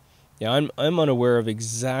 Now, I'm unaware of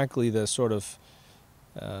exactly the sort of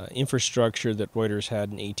infrastructure that Reuters had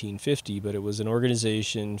in 1850, but it was an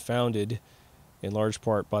organization founded in large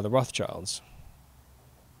part by the Rothschilds.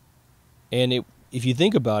 And if you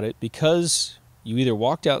think about it, because you either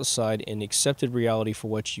walked outside and accepted reality for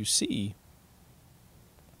what you see,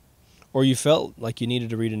 or you felt like you needed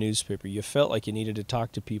to read a newspaper, you felt like you needed to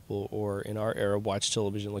talk to people, or in our era, watch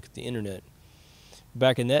television, look at the internet.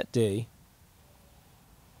 Back in that day,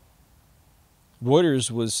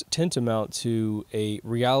 Reuters was tantamount to a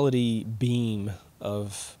reality beam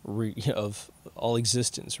of all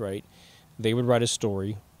existence, right? They would write a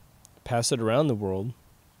story, pass it around the world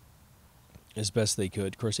as best they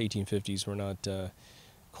could. Of course, 1850s were not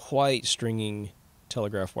quite stringing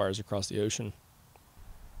telegraph wires across the ocean.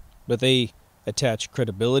 But they attach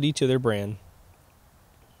credibility to their brand.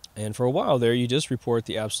 And for a while there, you just report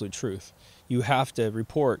the absolute truth. You have to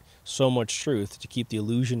report so much truth to keep the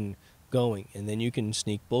illusion going, and then you can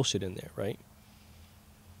sneak bullshit in there, right?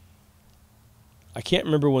 I can't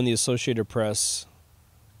remember when the Associated Press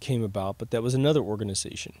came about, but that was another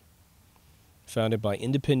organization founded by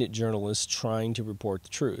independent journalists trying to report the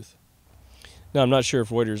truth. Now, I'm not sure if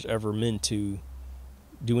Reuters ever meant to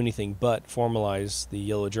do anything but formalize the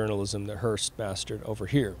yellow journalism that Hearst mastered over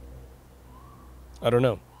here. I don't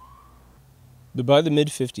know. But by the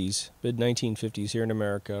mid-1950s here in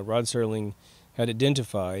America, Rod Serling had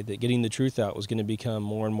identified that getting the truth out was going to become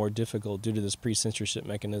more and more difficult due to this pre-censorship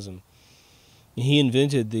mechanism. He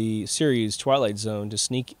invented the series Twilight Zone to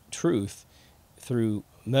sneak truth through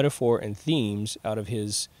metaphor and themes out of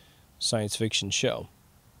his science fiction show.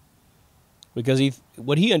 Because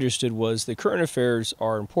what he understood was that current affairs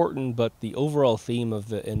are important, but the overall theme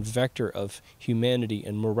of and vector of humanity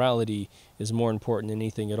and morality is more important than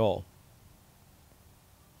anything at all.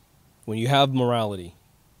 When you have morality,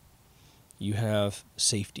 you have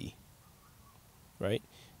safety, right?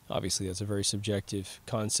 Obviously, that's a very subjective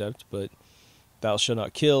concept, but thou shalt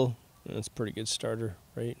not kill, that's a pretty good starter,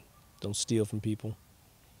 right? Don't steal from people.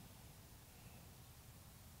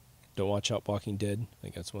 Don't watch out Walking Dead. I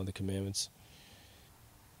think that's one of the commandments.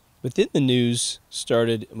 But then the news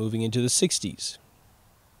started moving into the 60s.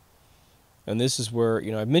 And this is where,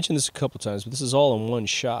 I've mentioned this a couple times, but this is all in one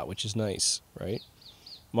shot, which is nice, right?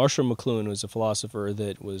 Marshall McLuhan was a philosopher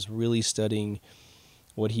that was really studying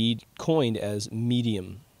what he coined as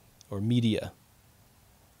medium or media.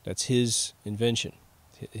 That's his invention,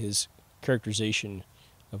 his characterization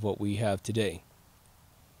of what we have today.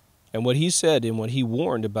 And what he said and what he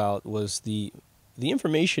warned about was the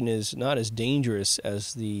information is not as dangerous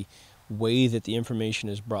as the way that the information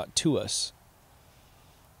is brought to us.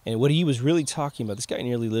 And what he was really talking about, this guy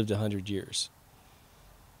nearly lived 100 years.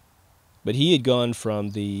 But he had gone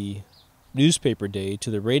from the newspaper day to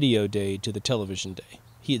the radio day to the television day.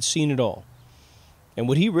 He had seen it all. And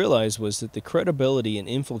what he realized was that the credibility and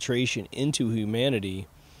infiltration into humanity,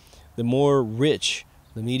 the more rich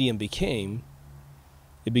the medium became,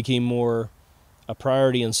 it became more a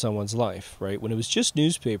priority in someone's life, right? When it was just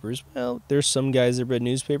newspapers, well, there's some guys that read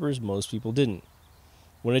newspapers, most people didn't.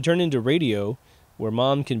 When it turned into radio, where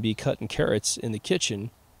mom can be cutting carrots in the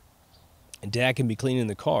kitchen and dad can be cleaning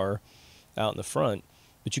the car out in the front,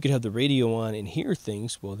 but you could have the radio on and hear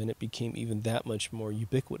things, well, then it became even that much more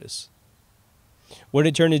ubiquitous. When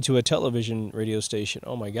it turned into a television radio station,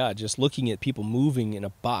 oh my God, just looking at people moving in a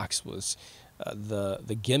box was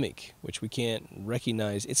the gimmick, which we can't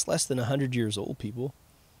recognize. It's less than 100 years old, people.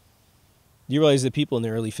 You realize that people in the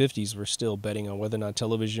early 50s were still betting on whether or not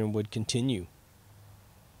television would continue.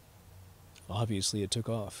 Obviously, it took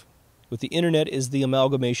off. With the internet is the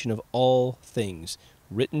amalgamation of all things: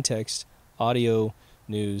 written text, audio,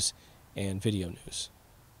 news, and video news.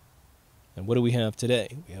 And what do we have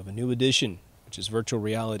today? We have a new addition, which is virtual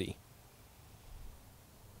reality.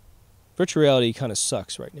 Virtual reality kind of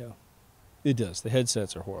sucks right now. It does. The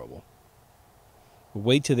headsets are horrible. But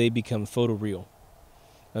wait till they become photoreal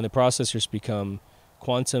and the processors become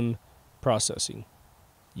quantum processing.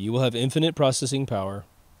 You will have infinite processing power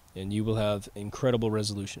and you will have incredible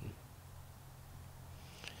resolution.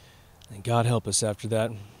 And God help us after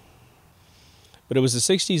that. But it was the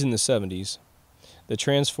 60s and the 70s that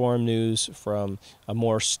transformed news from a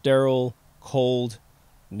more sterile, cold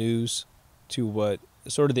news to what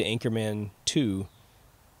sort of the Anchorman 2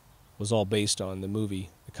 was all based on, the movie,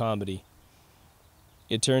 the comedy.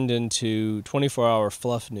 It turned into 24-hour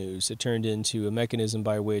fluff news. It turned into a mechanism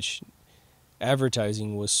by which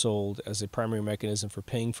advertising was sold as a primary mechanism for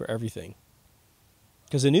paying for everything.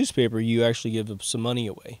 Because the newspaper, you actually give some money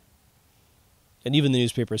away. And even the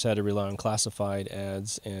newspapers had to rely on classified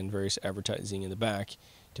ads and various advertising in the back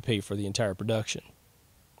to pay for the entire production.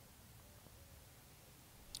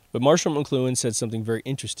 But Marshall McLuhan said something very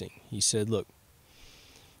interesting. He said, look,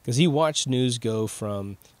 because he watched news go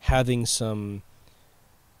from having some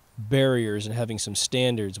barriers and having some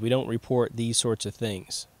standards. We don't report these sorts of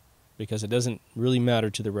things because it doesn't really matter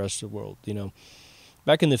to the rest of the world.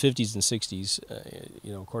 Back in the 50s and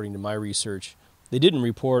 60s, according to my research, they didn't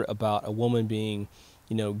report about a woman being,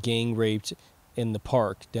 gang raped in the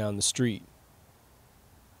park down the street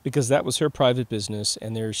because that was her private business,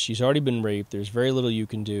 and she's already been raped. There's very little you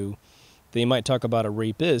can do. They might talk about a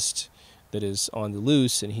rapist that is on the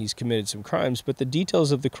loose and he's committed some crimes, but the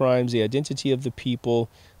details of the crimes, the identity of the people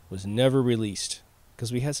was never released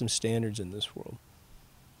because we had some standards in this world.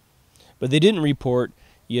 But they didn't report,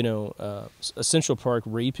 a Central Park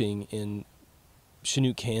raping in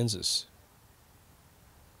Chinook, Kansas.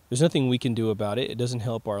 There's nothing we can do about it. It doesn't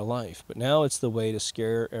help our life. But now it's the way to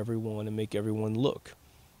scare everyone and make everyone look.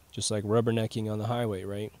 Just like rubbernecking on the highway,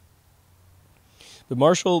 right? But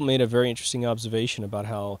Marshall made a very interesting observation about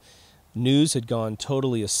how news had gone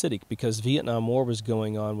totally acidic because Vietnam War was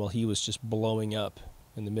going on while he was just blowing up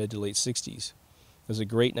in the mid to late 60s. There's a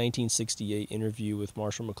great 1968 interview with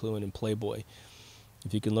Marshall McLuhan in Playboy.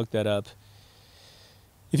 If you can look that up.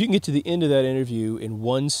 If you can get to the end of that interview in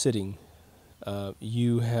one sitting,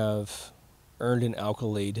 you have earned an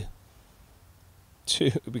accolade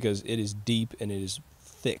too, because it is deep and it is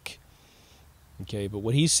thick. Okay, but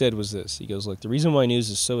what he said was this. He goes, look, the reason why news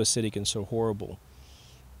is so acidic and so horrible,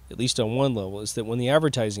 at least on one level, is that when the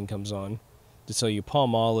advertising comes on to sell you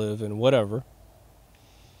palm olive and whatever,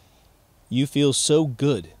 you feel so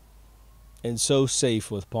good and so safe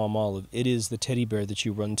with palm olive. It is the teddy bear that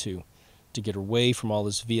you run to get away from all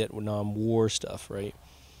this Vietnam War stuff, right?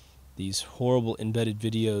 These horrible embedded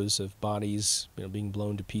videos of bodies being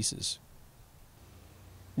blown to pieces.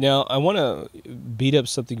 Now, I want to beat up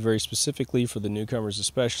something very specifically for the newcomers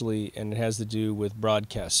especially, and it has to do with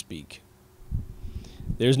broadcast speak.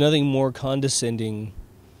 There's nothing more condescending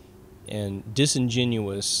and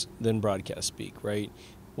disingenuous than broadcast speak, right?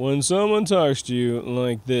 When someone talks to you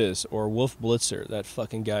like this, or Wolf Blitzer, that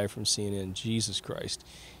fucking guy from CNN, Jesus Christ.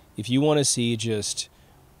 If you want to see just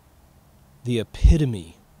the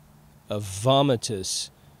epitome of vomitous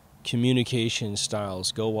communication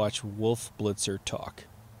styles, go watch Wolf Blitzer talk.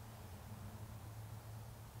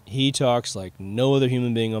 He talks like no other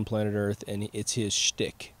human being on planet Earth, and it's his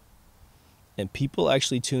shtick. And people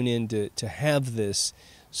actually tune in to have this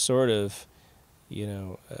sort of,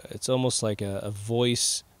 it's almost like a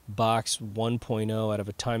voice box 1.0 out of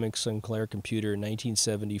a Timex Sinclair computer in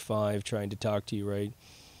 1975 trying to talk to you, right?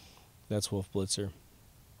 That's Wolf Blitzer.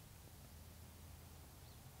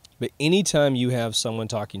 But anytime you have someone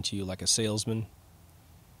talking to you like a salesman,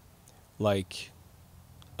 like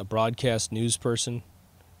a broadcast news person,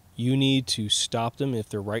 you need to stop them if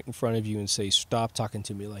they're right in front of you and say, stop talking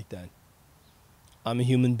to me like that. I'm a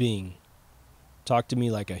human being. Talk to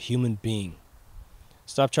me like a human being.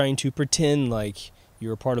 Stop trying to pretend like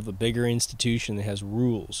you're a part of a bigger institution that has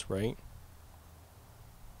rules, right?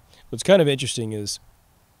 What's kind of interesting is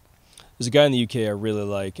there's a guy in the UK I really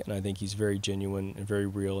like, and I think he's very genuine and very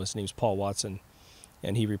real. His name's Paul Watson,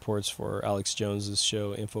 and he reports for Alex Jones's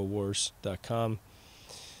show, Infowars.com.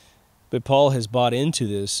 But Paul has bought into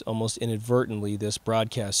this almost inadvertently, this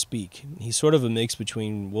broadcast speak. He's sort of a mix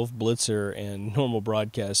between Wolf Blitzer and normal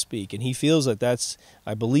broadcast speak. And he feels that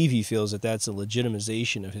I believe he feels that that's a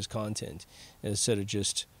legitimization of his content instead of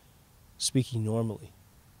just speaking normally.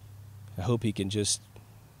 I hope he can just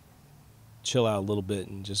chill out a little bit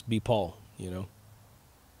and just be Paul,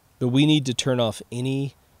 But we need to turn off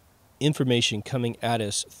any information coming at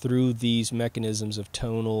us through these mechanisms of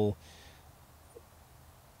tonal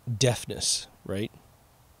deafness, right?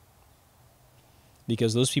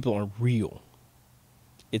 Because those people aren't real.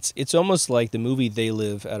 It's almost like the movie They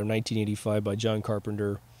Live out of 1985 by John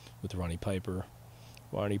Carpenter with Ronnie Piper.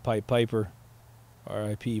 Ronnie Piper,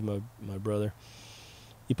 R.I.P. my brother.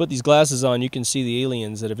 You put these glasses on, you can see the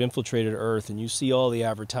aliens that have infiltrated Earth, and you see all the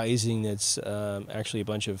advertising that's actually a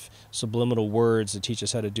bunch of subliminal words that teach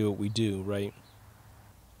us how to do what we do, right?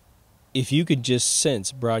 If you could just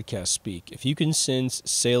sense broadcast speak, if you can sense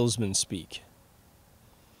salesman speak,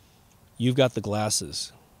 you've got the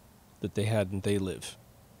glasses that they had in They Live.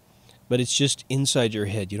 But it's just inside your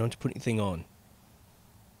head. You don't have to put anything on.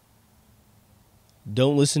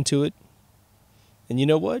 Don't listen to it. And you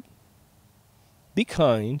know what? Be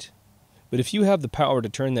kind. But if you have the power to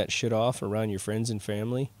turn that shit off around your friends and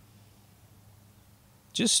family,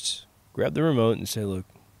 just grab the remote and say, look,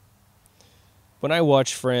 when I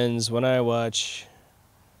watch Friends, when I watch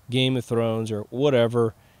Game of Thrones or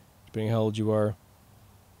whatever, depending on how old you are,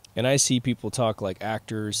 and I see people talk like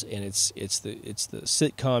actors, and it's the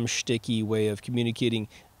sitcom shticky way of communicating,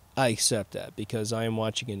 I accept that because I am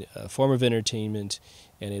watching a form of entertainment,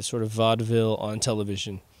 and it's sort of vaudeville on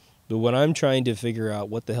television. But when I'm trying to figure out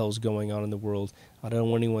what the hell's going on in the world, I don't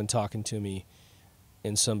want anyone talking to me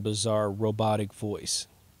in some bizarre robotic voice.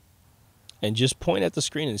 And just point at the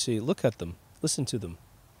screen and say, look at them. Listen to them.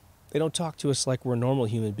 They don't talk to us like we're normal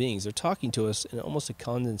human beings. They're talking to us in almost a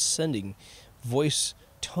condescending voice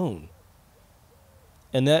tone.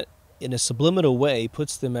 And that, in a subliminal way,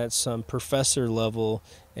 puts them at some professor level,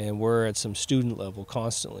 and we're at some student level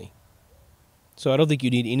constantly. So I don't think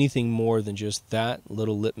you need anything more than just that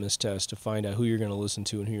little litmus test to find out who you're going to listen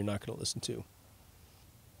to and who you're not going to listen to.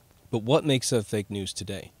 But what makes up fake news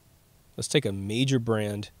today? Let's take a major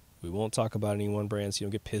brand. We won't talk about any one brand so you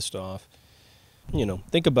don't get pissed off.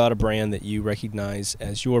 Think about a brand that you recognize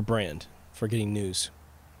as your brand for getting news.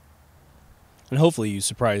 And hopefully you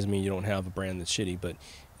surprise me, you don't have a brand that's shitty, but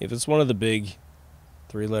if it's one of the big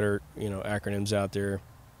 3-letter, acronyms out there,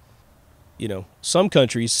 some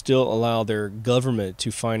countries still allow their government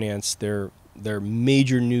to finance their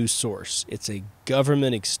major news source. It's a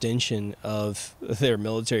government extension of their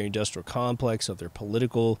military-industrial complex, of their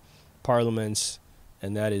political parliaments,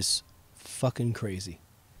 and that is fucking crazy.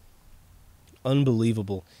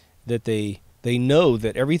 Unbelievable that they know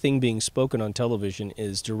that everything being spoken on television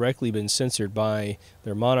is directly been censored by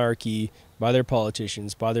their monarchy, by their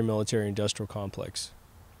politicians, by their military-industrial complex.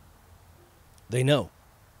 They know.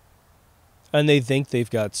 And they think they've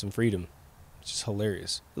got some freedom. It's just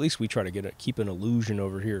hilarious. At least we try to keep an illusion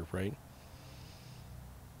over here, right?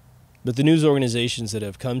 But the news organizations that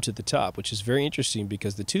have come to the top, which is very interesting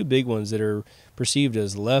because the two big ones that are perceived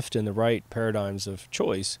as left and the right paradigms of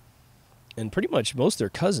choice, and pretty much most of their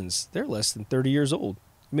cousins, they're less than 30 years old.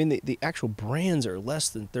 I mean, the actual brands are less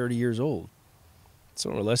than 30 years old.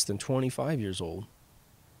 Some are less than 25 years old.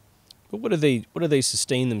 But what do they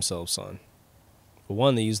sustain themselves on? Well,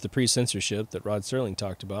 one, they use the pre-censorship that Rod Serling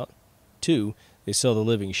talked about. Two, they sell the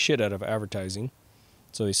living shit out of advertising.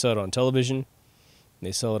 So they sell it on television.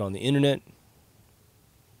 They sell it on the internet.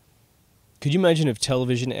 Could you imagine if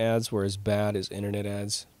television ads were as bad as internet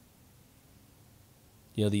ads?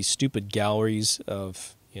 You know, these stupid galleries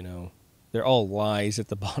of, they're all lies at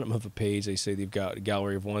the bottom of a page. They say they've got a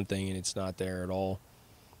gallery of one thing and it's not there at all.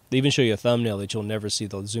 They even show you a thumbnail that you'll never see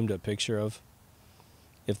the zoomed up picture of.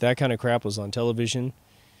 If that kind of crap was on television,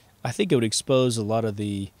 I think it would expose a lot of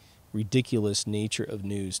the ridiculous nature of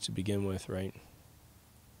news to begin with, right?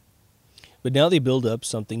 But now they build up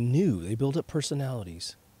something new. They build up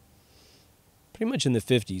personalities. Pretty much in the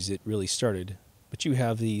 50s it really started. But you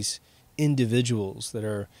have these individuals that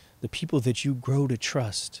are the people that you grow to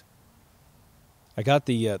trust. I got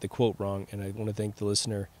the quote wrong, and I want to thank the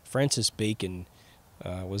listener. Francis Bacon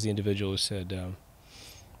was the individual who said,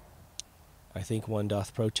 I think one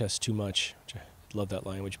doth protest too much. Which I love that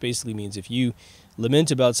line, which basically means if you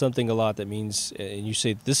lament about something a lot, that means, and you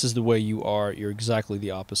say this is the way you are, you're exactly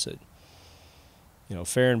the opposite.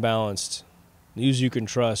 Fair and balanced, news you can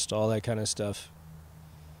trust, all that kind of stuff.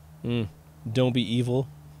 Don't be evil.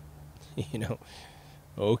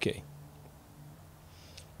 Okay.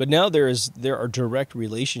 But now there are direct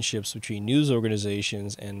relationships between news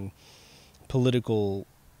organizations and political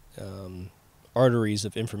arteries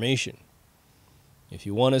of information. If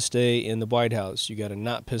you want to stay in the White House, you got to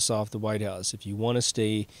not piss off the White House. If you want to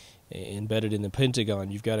stay embedded in the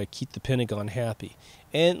Pentagon, you've got to keep the Pentagon happy.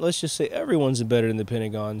 And let's just say everyone's embedded in the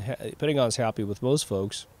Pentagon. The Pentagon's happy with most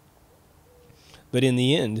folks. But in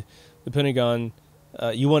the end, the Pentagon,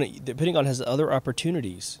 the Pentagon has other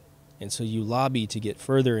opportunities. And so you lobby to get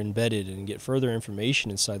further embedded and get further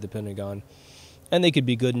information inside the Pentagon. And they could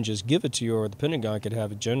be good and just give it to you, or the Pentagon could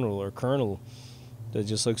have a general or colonel that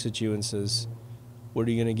just looks at you and says, what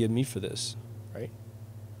are you going to give me for this, right?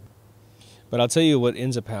 But I'll tell you what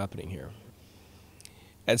ends up happening here.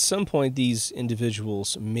 At some point, these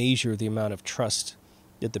individuals measure the amount of trust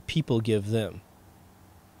that the people give them.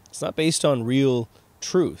 It's not based on real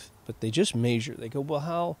truth, but they just measure. They go,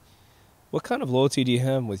 well, what kind of loyalty do you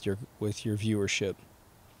have with your viewership?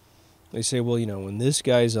 They say, well, when this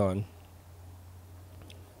guy's on,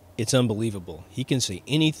 it's unbelievable. He can say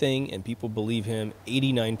anything and people believe him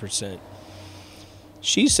 89%.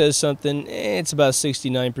 She says something, it's about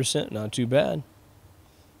 69%, not too bad.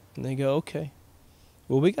 And they go, okay.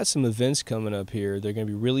 Well, we got some events coming up here. They're going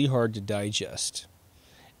to be really hard to digest.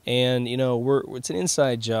 And, it's an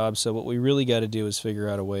inside job, so what we really got to do is figure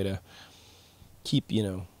out a way to keep,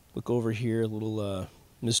 look over here, a little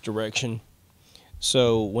misdirection.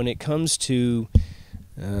 So when it comes to,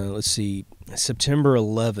 let's see, September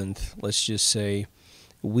 11th, let's just say,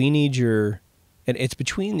 we need your... And it's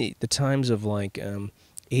between the times of like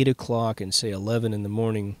 8 o'clock and say 11 in the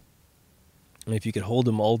morning. And if you could hold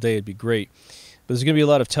them all day, it'd be great. But there's going to be a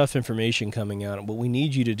lot of tough information coming out. And what we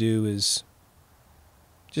need you to do is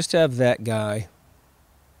just have that guy,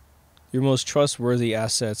 your most trustworthy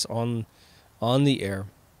assets on the air.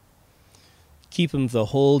 Keep them the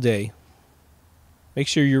whole day. Make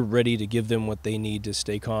sure you're ready to give them what they need to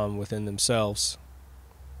stay calm within themselves.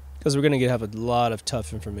 Because we're going to have a lot of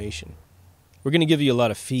tough information. We're going to give you a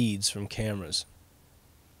lot of feeds from cameras.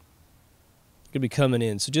 Going to be coming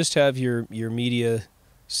in. So just have your media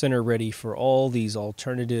center ready for all these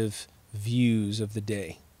alternative views of the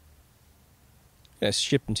day. Going to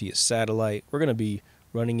ship them to you satellite. We're going to be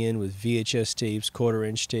running in with VHS tapes,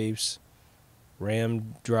 quarter-inch tapes,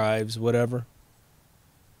 RAM drives, whatever.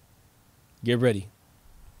 Get ready.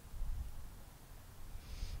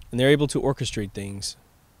 And they're able to orchestrate things.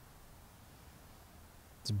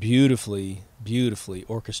 It's beautifully, beautifully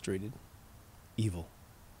orchestrated evil.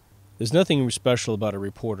 There's nothing special about a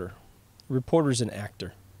reporter. A reporter's an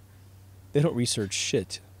actor. They don't research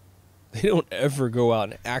shit. They don't ever go out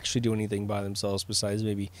and actually do anything by themselves besides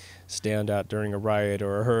maybe stand out during a riot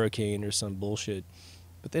or a hurricane or some bullshit.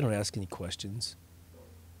 But they don't ask any questions.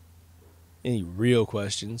 Any real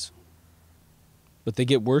questions. But they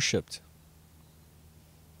get worshipped.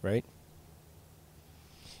 Right?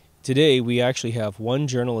 Today, we actually have one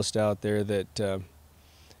journalist out there that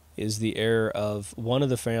is the heir of one of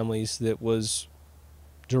the families that was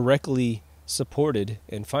directly supported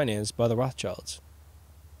and financed by the Rothschilds.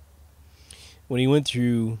 When he went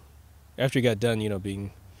through, after he got done,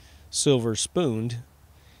 being silver spooned,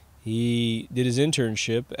 he did his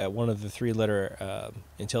internship at one of the 3-letter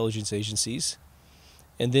intelligence agencies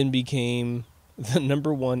and then became the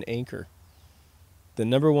 #1 anchor the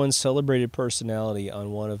 #1 celebrated personality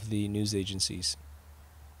on one of the news agencies.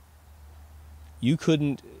 You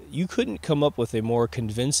couldn't come up with a more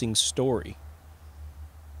convincing story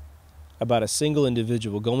about a single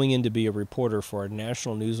individual going in to be a reporter for a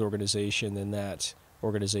national news organization than that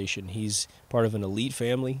organization. He's part of an elite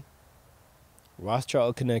family,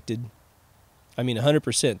 Rothschild connected. I mean,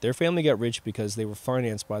 100%. Their family got rich because they were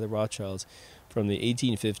financed by the Rothschilds from the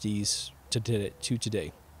 1850s to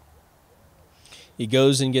today. He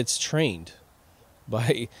goes and gets trained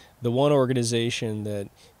by the one organization that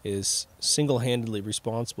is single-handedly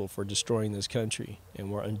responsible for destroying this country,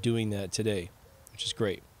 and we're undoing that today, which is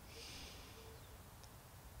great.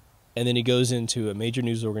 And then he goes into a major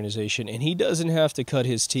news organization, and he doesn't have to cut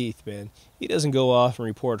his teeth, man. He doesn't go off and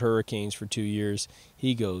report hurricanes for 2 years.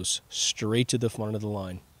 He goes straight to the front of the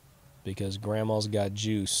line because grandma's got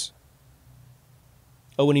juice.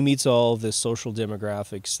 Oh, and he meets all of the social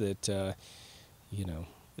demographics that,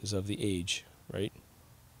 is of the age, right?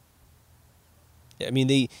 I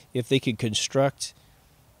mean, if they could construct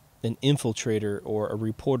an infiltrator or a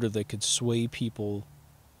reporter that could sway people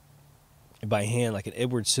by hand, like an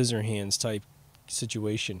Edward Scissorhands type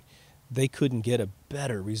situation, they couldn't get a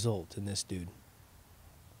better result than this dude.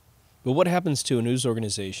 But what happens to a news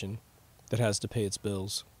organization that has to pay its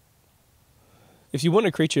bills? If you want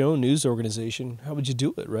to create your own news organization, how would you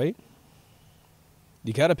do it, right?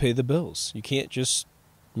 You got to pay the bills. You can't just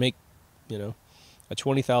make, a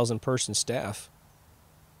 20,000 person staff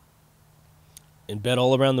and bet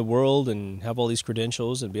all around the world and have all these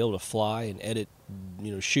credentials and be able to fly and edit,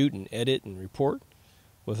 shoot and edit and report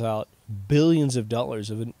without billions of dollars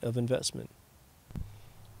of investment.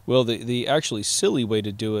 Well, the actually silly way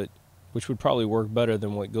to do it, which would probably work better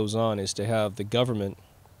than what goes on, is to have the government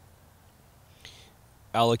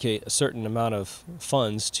allocate a certain amount of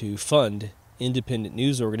funds to fund independent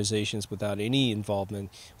news organizations without any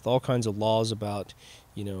involvement, with all kinds of laws about,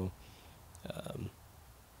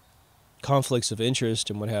 conflicts of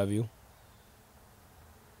interest and what have you.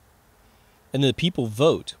 And the people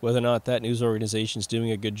vote whether or not that news organization is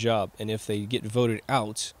doing a good job. And if they get voted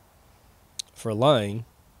out for lying,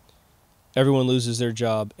 everyone loses their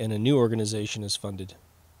job and a new organization is funded.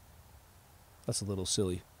 That's a little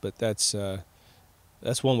silly, but that's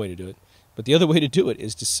one way to do it. But the other way to do it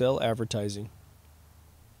is to sell advertising.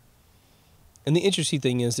 And the interesting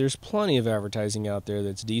thing is there's plenty of advertising out there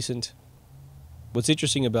that's decent. What's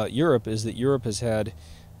interesting about Europe is that Europe has had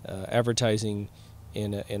advertising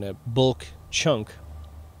in a bulk chunk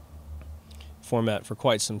format for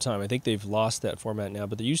quite some time. I think they've lost that format now,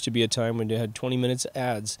 but there used to be a time when they had 20 minutes of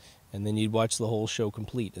ads, and then you'd watch the whole show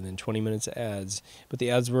complete, and then 20 minutes of ads. But the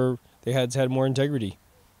ads had more integrity.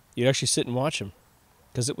 You'd actually sit and watch them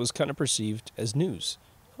because it was kind of perceived as news.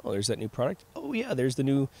 Oh, there's that new product. Oh, yeah, there's the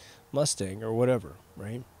new Mustang or whatever,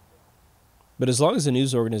 right? But as long as the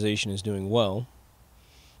news organization is doing well,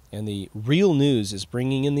 and the real news is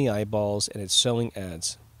bringing in the eyeballs and it's selling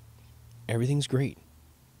ads, everything's great.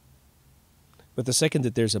 But the second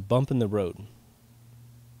that there's a bump in the road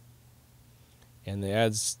and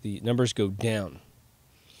the numbers go down,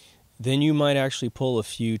 then you might actually pull a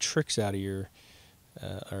few tricks out of your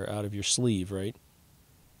sleeve, right?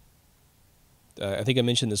 I think I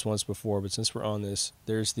mentioned this once before, but since we're on this,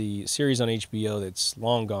 there's the series on HBO that's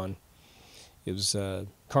long gone. It was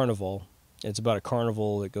Carnival. It's about a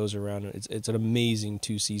carnival that goes around. It's an amazing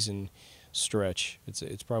 2-season stretch.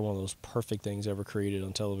 It's probably one of those perfect things ever created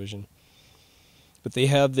on television. But they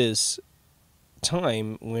have this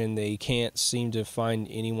time when they can't seem to find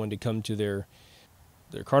anyone to come to their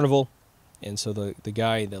carnival, and so the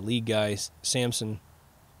lead guy, Samson,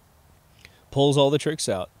 pulls all the tricks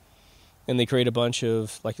out, and they create a bunch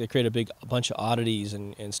of oddities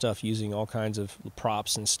and stuff using all kinds of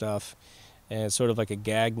props and stuff, and it's sort of like a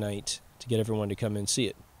gag night to get everyone to come and see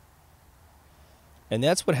it. And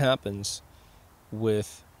that's what happens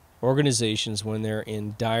with organizations when they're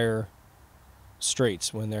in dire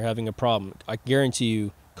straits, when they're having a problem. I guarantee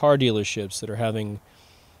you, car dealerships that are having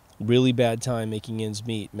really bad time making ends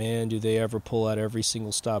meet, man, do they ever pull out every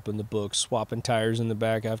single stop in the book, swapping tires in the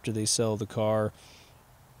back after they sell the car,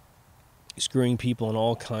 screwing people on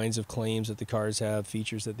all kinds of claims that the cars have,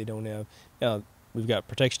 features that they don't have. Now, we've got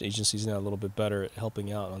protection agencies now a little bit better at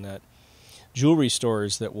helping out on that. Jewelry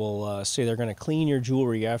stores that will say they're going to clean your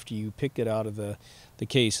jewelry after you pick it out of the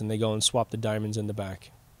case, and they go and swap the diamonds in the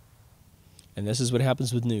back. And this is what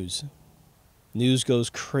happens with news. News goes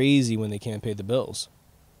crazy when they can't pay the bills.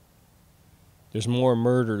 There's more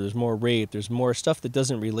murder, there's more rape, there's more stuff that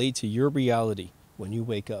doesn't relate to your reality when you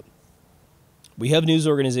wake up. We have news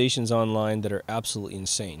organizations online that are absolutely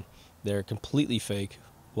insane. They're completely fake,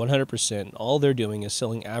 100%. All they're doing is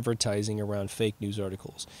selling advertising around fake news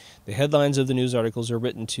articles. The headlines of the news articles are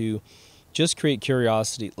written to just create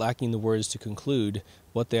curiosity, lacking the words to conclude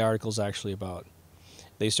what the article's actually about.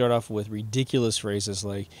 They start off with ridiculous phrases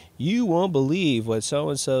like, "You won't believe what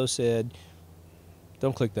so-and-so said."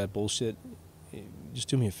 Don't click that bullshit. Just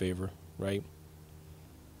do me a favor, right?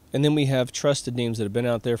 And then we have trusted names that have been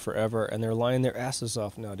out there forever, and they're lying their asses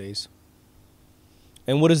off nowadays.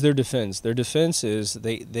 And what is their defense? Their defense is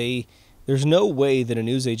there's no way that a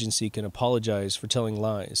news agency can apologize for telling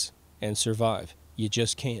lies and survive. You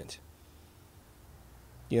just can't.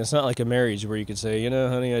 You know, it's not like a marriage where you could say,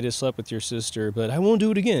 honey, I just slept with your sister, but I won't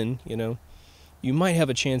do it again, You might have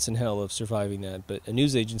a chance in hell of surviving that, but a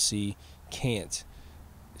news agency can't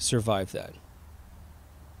survive that.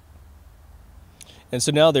 And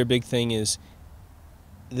so now their big thing is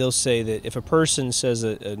they'll say that if a person says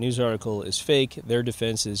a news article is fake, their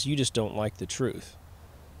defense is you just don't like the truth.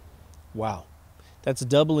 Wow. That's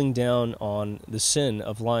doubling down on the sin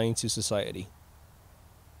of lying to society.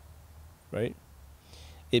 Right?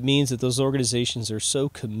 It means that those organizations are so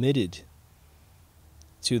committed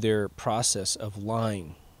to their process of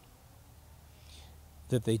lying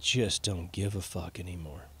that they just don't give a fuck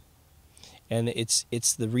anymore. And it's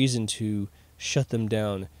the reason to shut them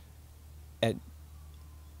down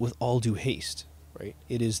with all due haste, right?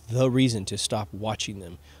 It is the reason to stop watching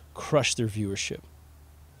them, crush their viewership.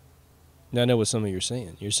 Now I know what some of you are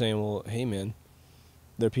saying. You're saying, well, hey man,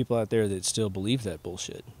 there are people out there that still believe that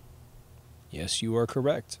bullshit. Yes, you are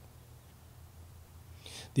correct.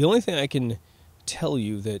 The only thing I can tell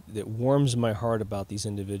you that warms my heart about these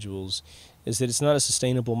individuals is that it's not a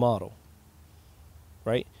sustainable model,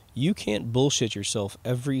 right? You can't bullshit yourself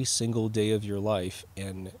every single day of your life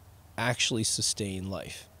and actually sustain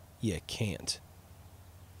life. You can't.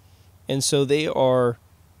 And so they are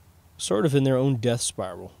sort of in their own death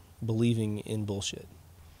spiral, believing in bullshit.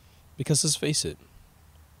 Because let's face it,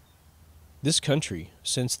 this country,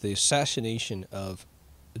 since the assassination of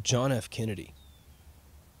John F. Kennedy,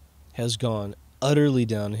 has gone utterly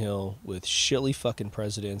downhill with shilly fucking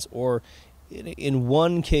presidents, or in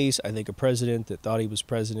one case, I think a president that thought he was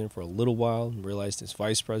president for a little while and realized his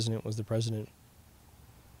vice president was the president.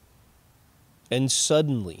 And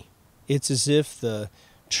suddenly, it's as if the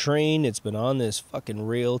train that's been on this fucking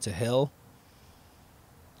rail to hell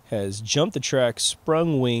has jumped the track,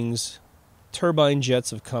 sprung wings, turbine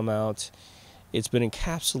jets have come out. It's been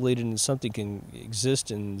encapsulated in something can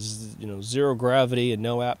exist in zero gravity and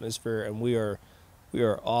no atmosphere, and we are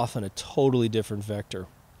off on a totally different vector.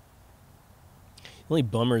 The only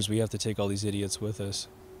bummer is we have to take all these idiots with us.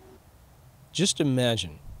 Just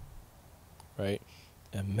imagine, right?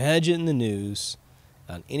 Imagine the news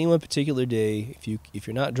on any one particular day. If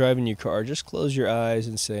you're not driving your car, just close your eyes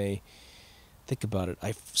and say, think about it.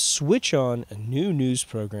 I switch on a new news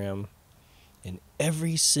program, and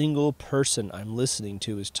every single person I'm listening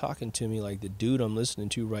to is talking to me like the dude I'm listening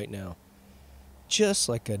to right now. Just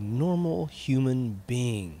like a normal human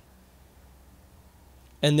being.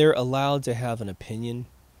 And they're allowed to have an opinion.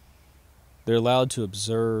 They're allowed to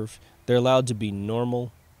observe. They're allowed to be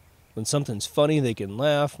normal. When something's funny, they can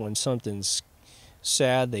laugh. When something's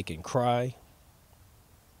sad, they can cry.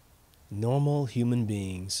 Normal human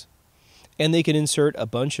beings. And they can insert a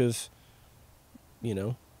bunch of,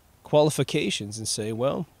 qualifications and say,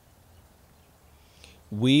 well,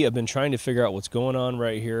 we have been trying to figure out what's going on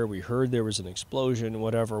right here. We heard there was an explosion,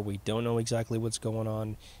 whatever. We don't know exactly what's going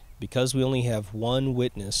on. Because we only have one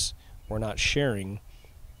witness, we're not sharing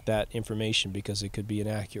that information because it could be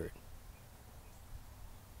inaccurate.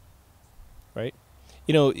 Right?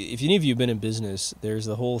 If any of you have been in business, there's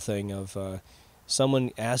the whole thing of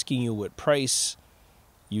someone asking you what price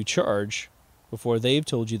you charge before they've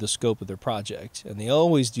told you the scope of their project. And they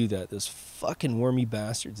always do that. Those fucking wormy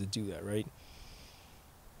bastards that do that, right?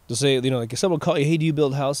 They'll say, like if someone will call you, hey, do you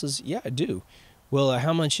build houses? Yeah, I do. Well,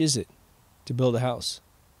 how much is it to build a house?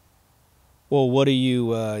 Well, what are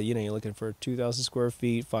you, you're looking for 2,000 square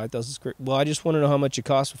feet, 5,000 square. Well, I just want to know how much it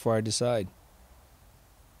costs before I decide.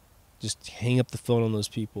 Just hang up the phone on those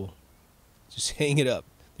people. Just hang it up.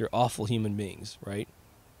 They're awful human beings, right?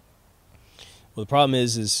 Well, the problem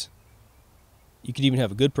is you could even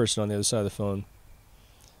have a good person on the other side of the phone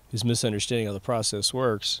who's misunderstanding how the process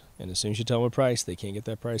works, and as soon as you tell them a price, they can't get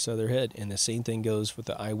that price out of their head. And the same thing goes with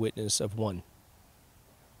the eyewitness of one.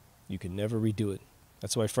 You can never redo it.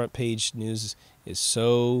 That's why front page news is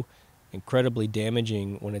so incredibly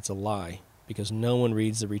damaging when it's a lie, because no one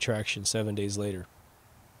reads the retraction 7 days later.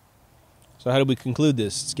 So how do we conclude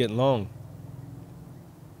this? It's getting long.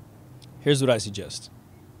 Here's what I suggest.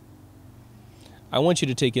 I want you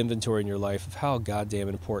to take inventory in your life of how goddamn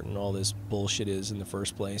important all this bullshit is in the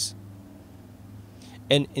first place.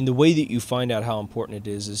 And in the way that you find out how important it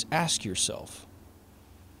is ask yourself,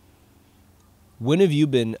 when have you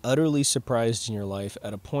been utterly surprised in your life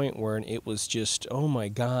at a point where it was just, oh my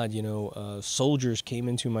God, soldiers came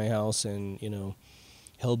into my house and,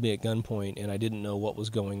 held me at gunpoint and I didn't know what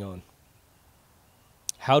was going on?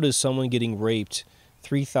 How does someone getting raped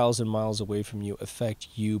 3,000 miles away from you affect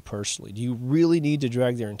you personally? Do you really need to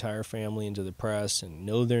drag their entire family into the press and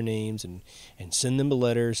know their names and send them a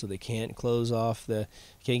letter so they can't can't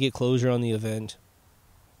get closure on the event?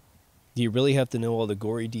 Do you really have to know all the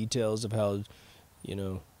gory details of how,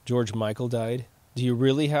 George Michael died? Do you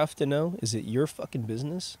really have to know? Is it your fucking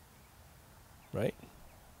business? Right?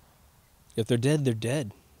 If they're dead, they're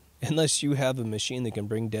dead. Unless you have a machine that can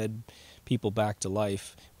bring dead people back to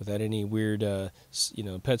life without any weird,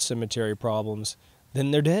 pet cemetery problems,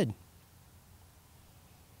 then they're dead.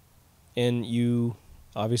 And you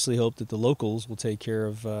obviously hope that the locals will take care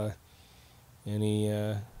of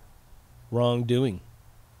any wrongdoing.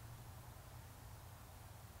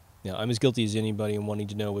 Now, I'm as guilty as anybody in wanting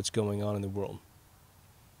to know what's going on in the world,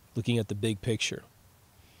 looking at the big picture.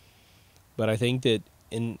 But I think that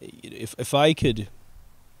if I could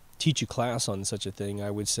teach a class on such a thing,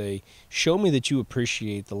 I would say, show me that you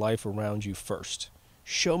appreciate the life around you first.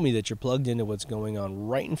 Show me that you're plugged into what's going on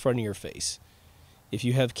right in front of your face. If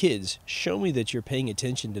you have kids, show me that you're paying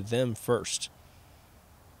attention to them first.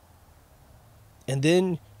 And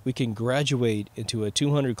then we can graduate into a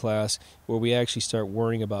 200 class where we actually start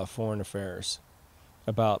worrying about foreign affairs,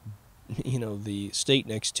 about, the state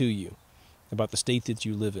next to you, about the state that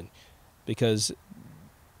you live in. Because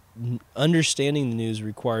understanding the news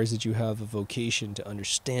requires that you have a vocation to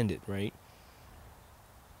understand it, right?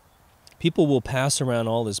 People will pass around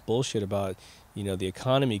all this bullshit about, the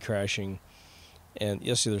economy crashing. And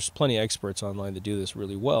yes, there's plenty of experts online that do this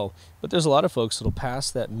really well, but there's a lot of folks that'll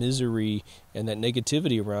pass that misery and that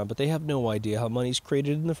negativity around, but they have no idea how money's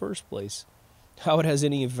created in the first place, how it has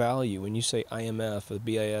any value. When you say IMF or the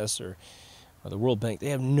BIS or the World Bank, they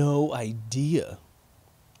have no idea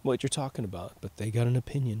what you're talking about, but they got an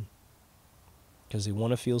opinion because they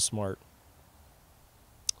want to feel smart.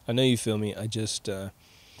 I know you feel me. I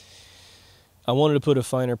wanted to put a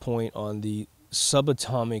finer point on the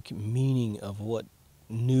subatomic meaning of what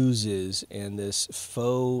news is and this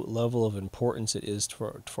faux level of importance it is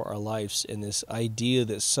for our lives, and this idea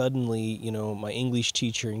that suddenly, my English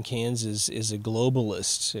teacher in Kansas is a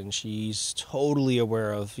globalist and she's totally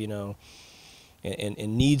aware of,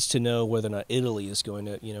 and needs to know whether or not Italy is going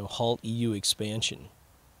to, halt EU expansion.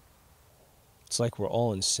 It's like we're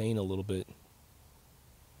all insane a little bit.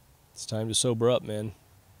 It's time to sober up, man.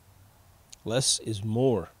 Less is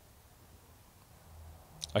more.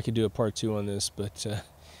 I could do a part 2 on this, but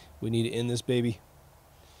we need to end this baby.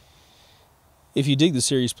 If you dig the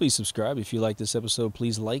series, please subscribe. If you like this episode,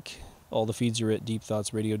 please like. All the feeds are at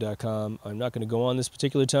deepthoughtsradio.com. I'm not going to go on this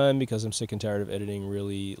particular time because I'm sick and tired of editing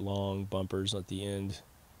really long bumpers at the end.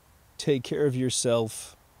 Take care of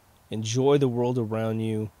yourself. Enjoy the world around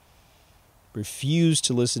you. Refuse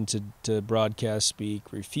to listen to broadcast speak.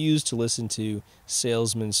 Refuse to listen to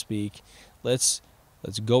salesmen speak. Let's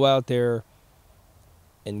go out there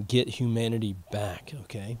and get humanity back,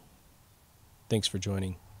 okay? Thanks for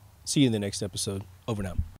joining. See you in the next episode. Over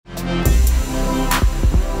now.